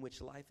in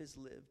which life is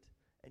lived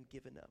and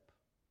given up,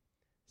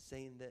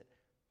 saying that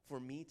for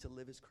me to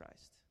live is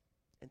Christ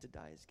and to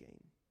die is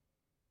gain.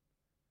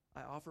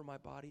 I offer my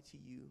body to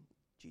you,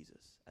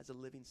 Jesus, as a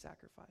living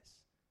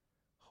sacrifice,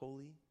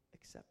 holy,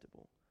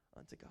 acceptable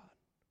unto God.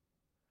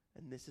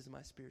 And this is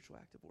my spiritual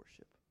act of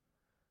worship.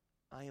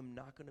 I am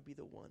not going to be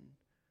the one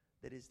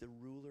that is the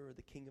ruler or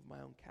the king of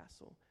my own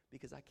castle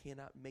because I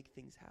cannot make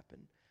things happen.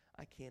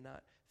 I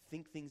cannot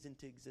think things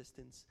into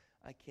existence.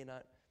 I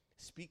cannot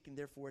speak and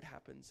therefore it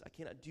happens. I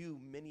cannot do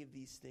many of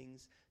these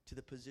things to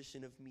the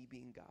position of me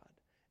being God.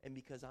 And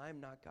because I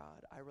am not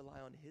God, I rely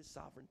on his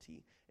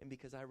sovereignty. And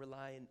because I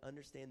rely and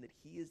understand that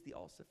he is the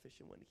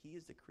all-sufficient one, he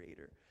is the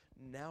creator,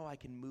 now I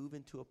can move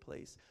into a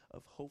place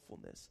of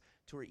hopefulness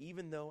to where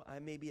even though I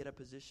may be at a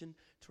position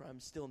to where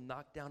I'm still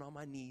knocked down on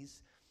my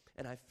knees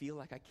and I feel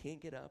like I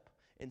can't get up,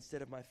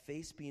 instead of my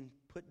face being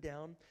put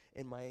down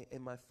and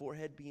my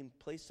forehead being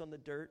placed on the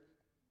dirt,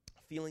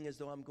 feeling as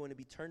though I'm going to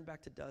be turned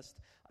back to dust,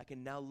 I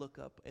can now look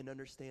up and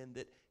understand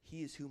that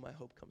he is who my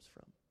hope comes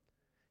from.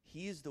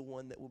 He is the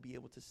one that will be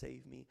able to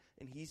save me,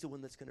 and he's the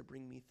one that's going to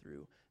bring me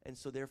through. And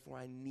so therefore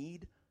I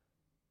need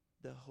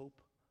the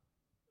hope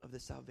of the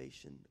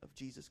salvation of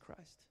Jesus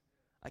Christ.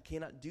 I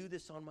cannot do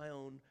this on my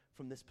own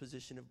from this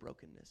position of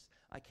brokenness.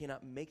 I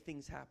cannot make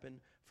things happen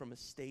from a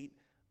state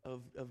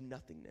of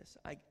nothingness.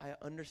 I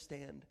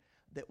understand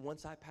that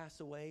once I pass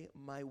away,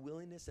 my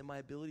willingness and my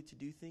ability to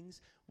do things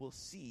will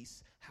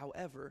cease.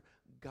 However,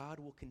 God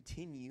will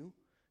continue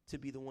to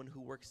be the one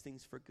who works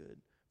things for good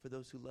for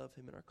those who love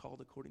him and are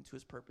called according to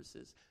his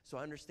purposes. So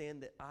I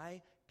understand that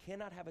I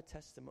cannot have a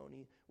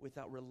testimony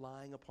without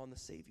relying upon the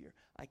Savior.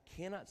 I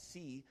cannot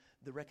see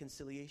the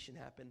reconciliation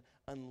happen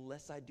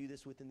unless I do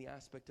this within the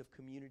aspect of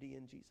community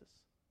in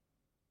Jesus.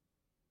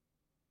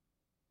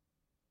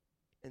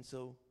 And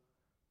so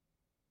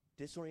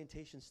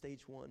disorientation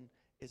stage 1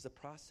 is a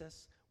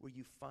process where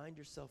you find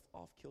yourself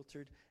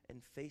off-kiltered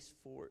and face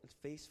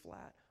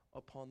flat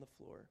upon the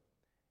floor,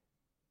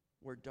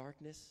 where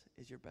darkness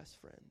is your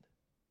best friend.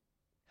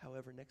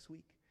 However, next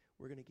week,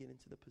 we're going to get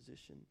into the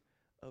position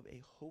of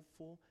a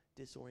hopeful,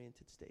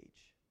 disoriented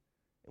stage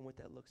and what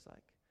that looks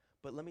like.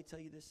 But let me tell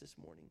you this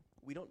morning.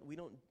 We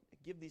don't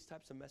give these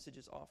types of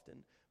messages often,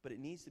 but it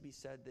needs to be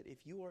said that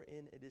if you are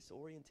in a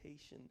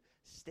disorientation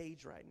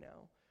stage right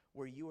now,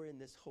 where you are in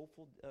this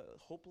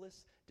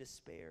hopeless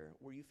despair,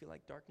 where you feel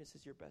like darkness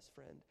is your best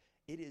friend,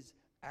 it is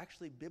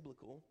actually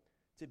biblical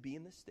to be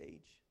in this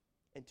stage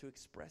and to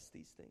express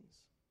these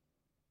things.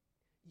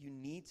 You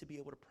need to be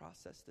able to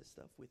process this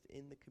stuff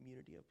within the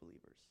community of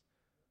believers.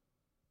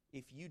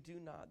 If you do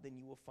not, then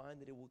you will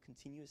find that it will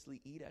continuously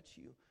eat at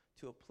you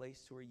to a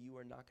place where you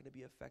are not going to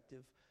be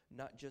effective,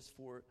 not just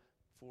for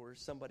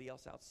somebody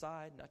else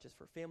outside, not just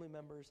for family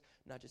members,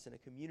 not just in a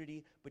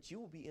community, but you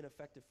will be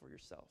ineffective for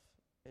yourself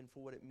and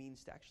for what it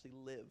means to actually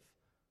live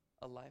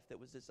a life that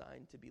was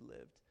designed to be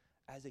lived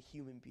as a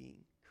human being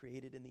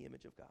created in the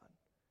image of God.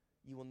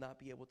 You will not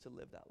be able to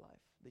live that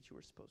life that you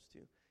were supposed to.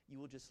 You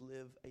will just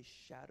live a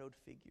shadowed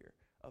figure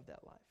of that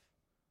life.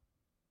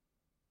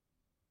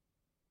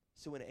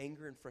 So when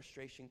anger and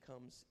frustration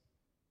comes,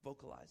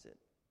 vocalize it.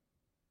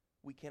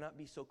 We cannot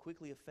be so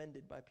quickly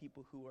offended by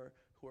people who are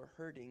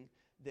hurting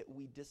that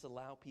we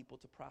disallow people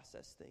to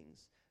process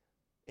things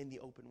in the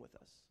open with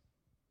us.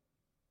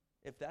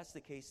 If that's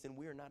the case, then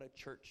we are not a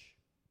church.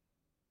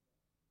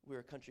 We're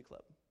a country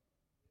club.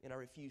 And I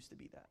refuse to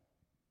be that.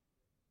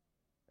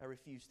 I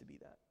refuse to be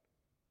that.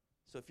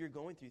 So if you're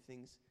going through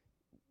things,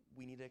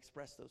 we need to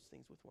express those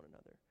things with one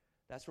another.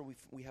 That's where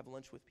we have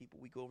lunch with people.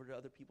 We go over to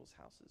other people's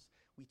houses.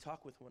 We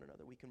talk with one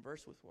another. We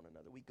converse with one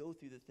another. We go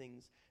through the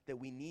things that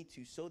we need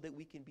to so that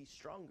we can be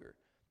stronger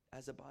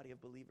as a body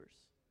of believers.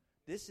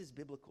 This is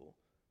biblical.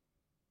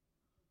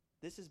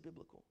 This is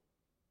biblical.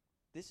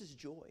 This is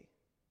joy.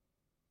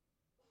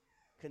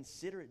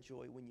 Consider it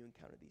joy when you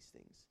encounter these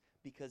things,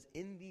 because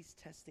in these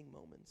testing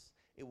moments,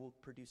 it will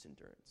produce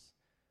endurance.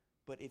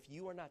 But if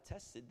you are not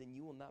tested, then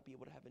you will not be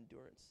able to have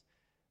endurance.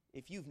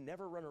 If you've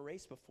never run a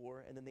race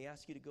before and then they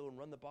ask you to go and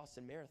run the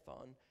Boston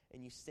Marathon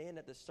and you stand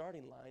at the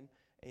starting line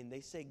and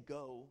they say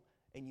go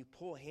and you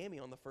pull a hammy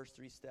on the first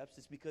 3 steps,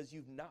 it's because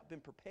you've not been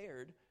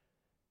prepared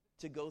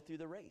to go through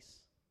the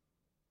race.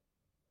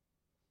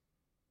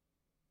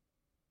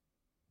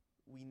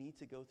 We need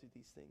to go through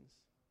these things.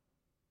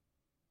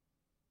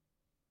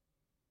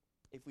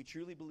 If we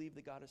truly believe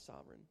that God is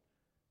sovereign,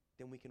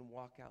 then we can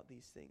walk out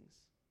these things,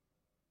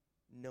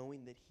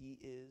 knowing that he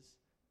is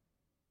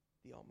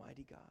the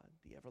Almighty God,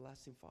 the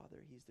everlasting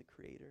Father. He's the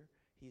Creator.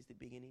 He's the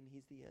beginning.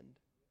 He's the end.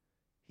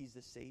 He's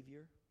the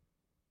Savior.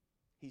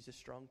 He's a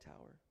strong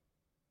tower.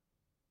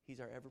 He's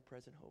our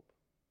ever-present hope.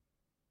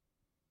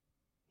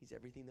 He's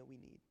everything that we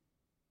need.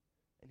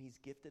 And he's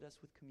gifted us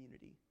with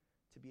community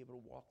to be able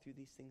to walk through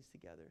these things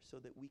together so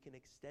that we can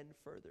extend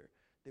further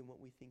than what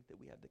we think that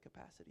we have the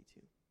capacity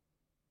to.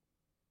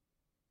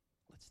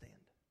 Let's stand.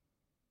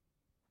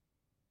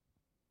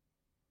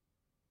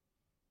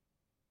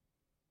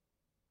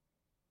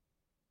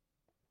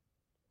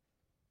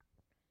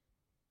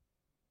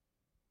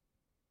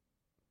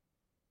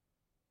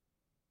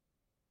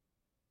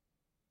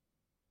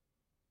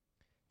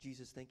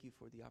 Jesus, thank you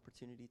for the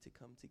opportunity to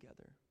come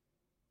together.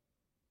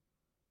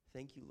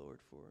 Thank you, Lord,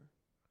 for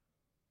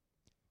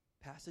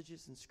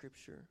passages in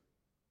Scripture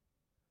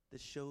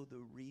that show the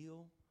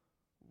real,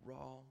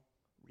 raw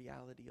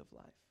reality of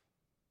life.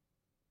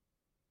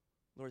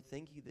 Lord,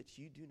 thank you that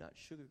you do not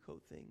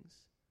sugarcoat things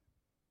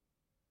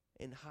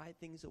and hide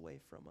things away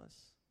from us,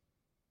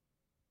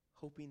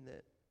 hoping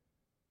that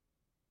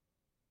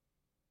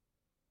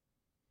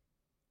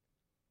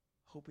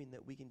hoping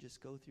that we can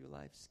just go through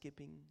life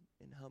skipping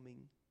and humming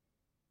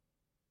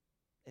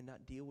and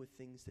not deal with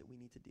things that we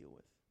need to deal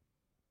with.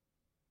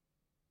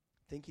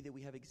 Thank you that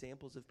we have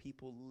examples of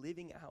people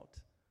living out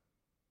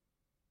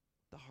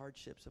the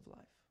hardships of life,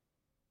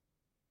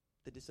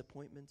 the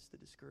disappointments, the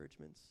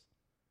discouragements,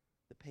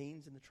 the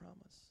pains and the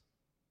traumas.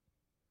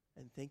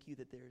 And thank you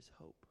that there is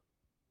hope.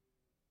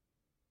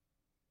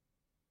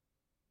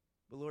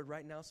 But Lord,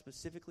 right now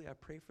specifically, I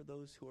pray for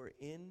those who are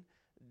in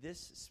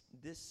this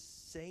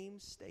same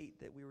state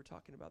that we were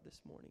talking about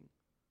this morning.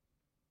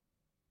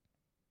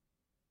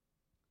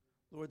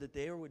 Lord, that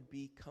there would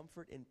be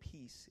comfort and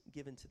peace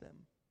given to them.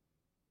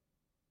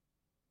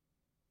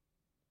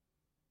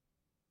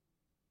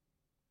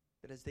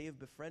 That as they have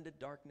befriended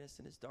darkness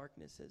and as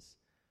darkness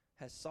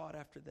has sought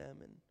after them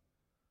and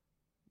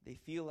they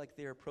feel like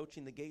they're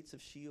approaching the gates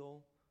of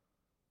Sheol,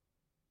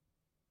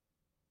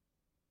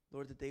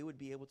 Lord, that they would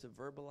be able to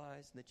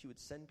verbalize and that you would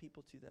send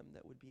people to them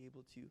that would be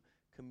able to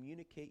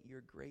communicate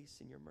your grace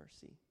and your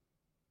mercy.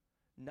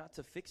 Not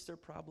to fix their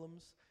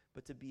problems,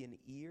 but to be an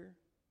ear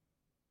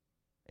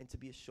and to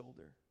be a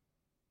shoulder.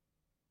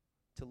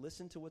 To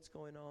listen to what's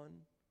going on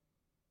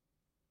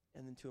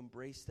and then to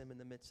embrace them in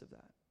the midst of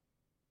that.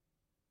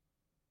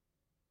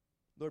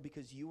 Lord,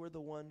 because you are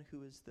the one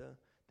who is the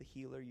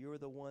healer. You are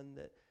the one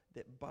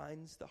that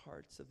binds the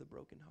hearts of the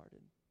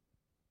brokenhearted.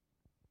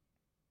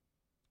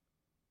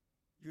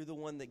 You're the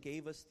one that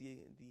gave us the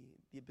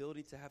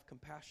ability to have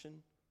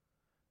compassion.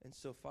 And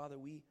so, Father,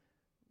 we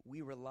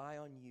rely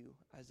on you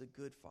as a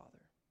good Father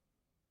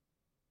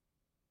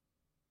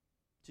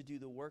to do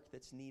the work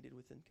that's needed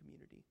within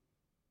community.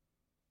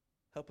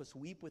 Help us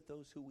weep with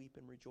those who weep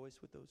and rejoice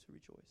with those who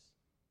rejoice.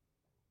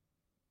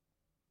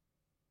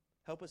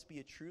 Help us be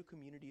a true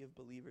community of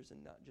believers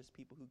and not just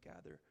people who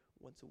gather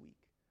once a week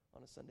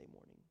on a Sunday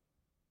morning.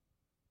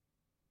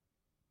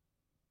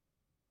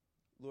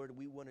 Lord,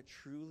 we want to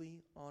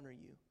truly honor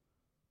you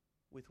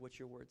with what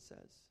your word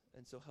says.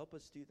 And so help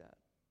us do that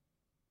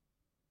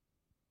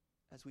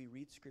as we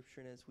read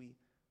Scripture and as we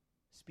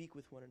speak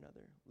with one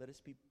another. Let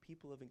us be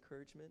people of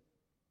encouragement,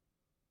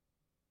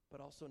 but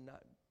also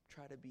not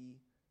try to be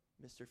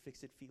Mr.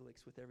 Fix-It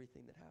Felix with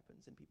everything that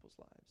happens in people's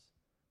lives.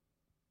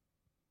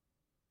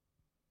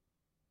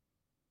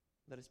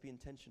 Let us be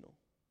intentional.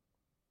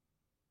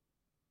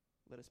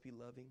 Let us be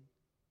loving.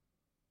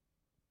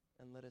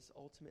 And let us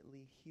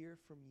ultimately hear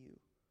from you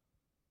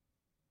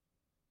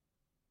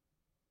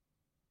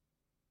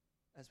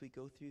as we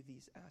go through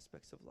these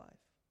aspects of life.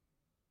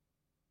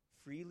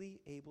 Freely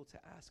able to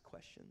ask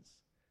questions,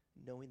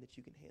 knowing that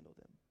you can handle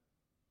them.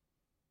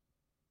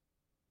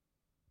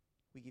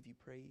 We give you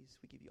praise,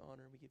 we give you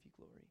honor, we give you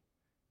glory.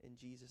 In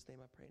Jesus' name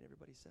I pray, and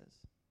everybody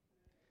says,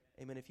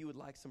 amen. If you would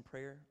like some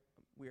prayer,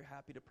 we are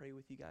happy to pray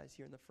with you guys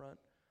here in the front.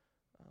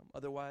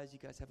 Otherwise, you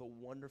guys have a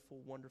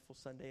wonderful, wonderful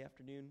Sunday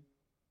afternoon.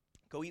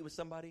 Go eat with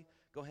somebody.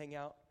 Go hang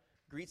out.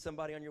 Greet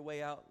somebody on your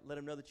way out. Let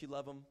them know that you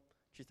love them,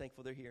 that you're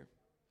thankful they're here.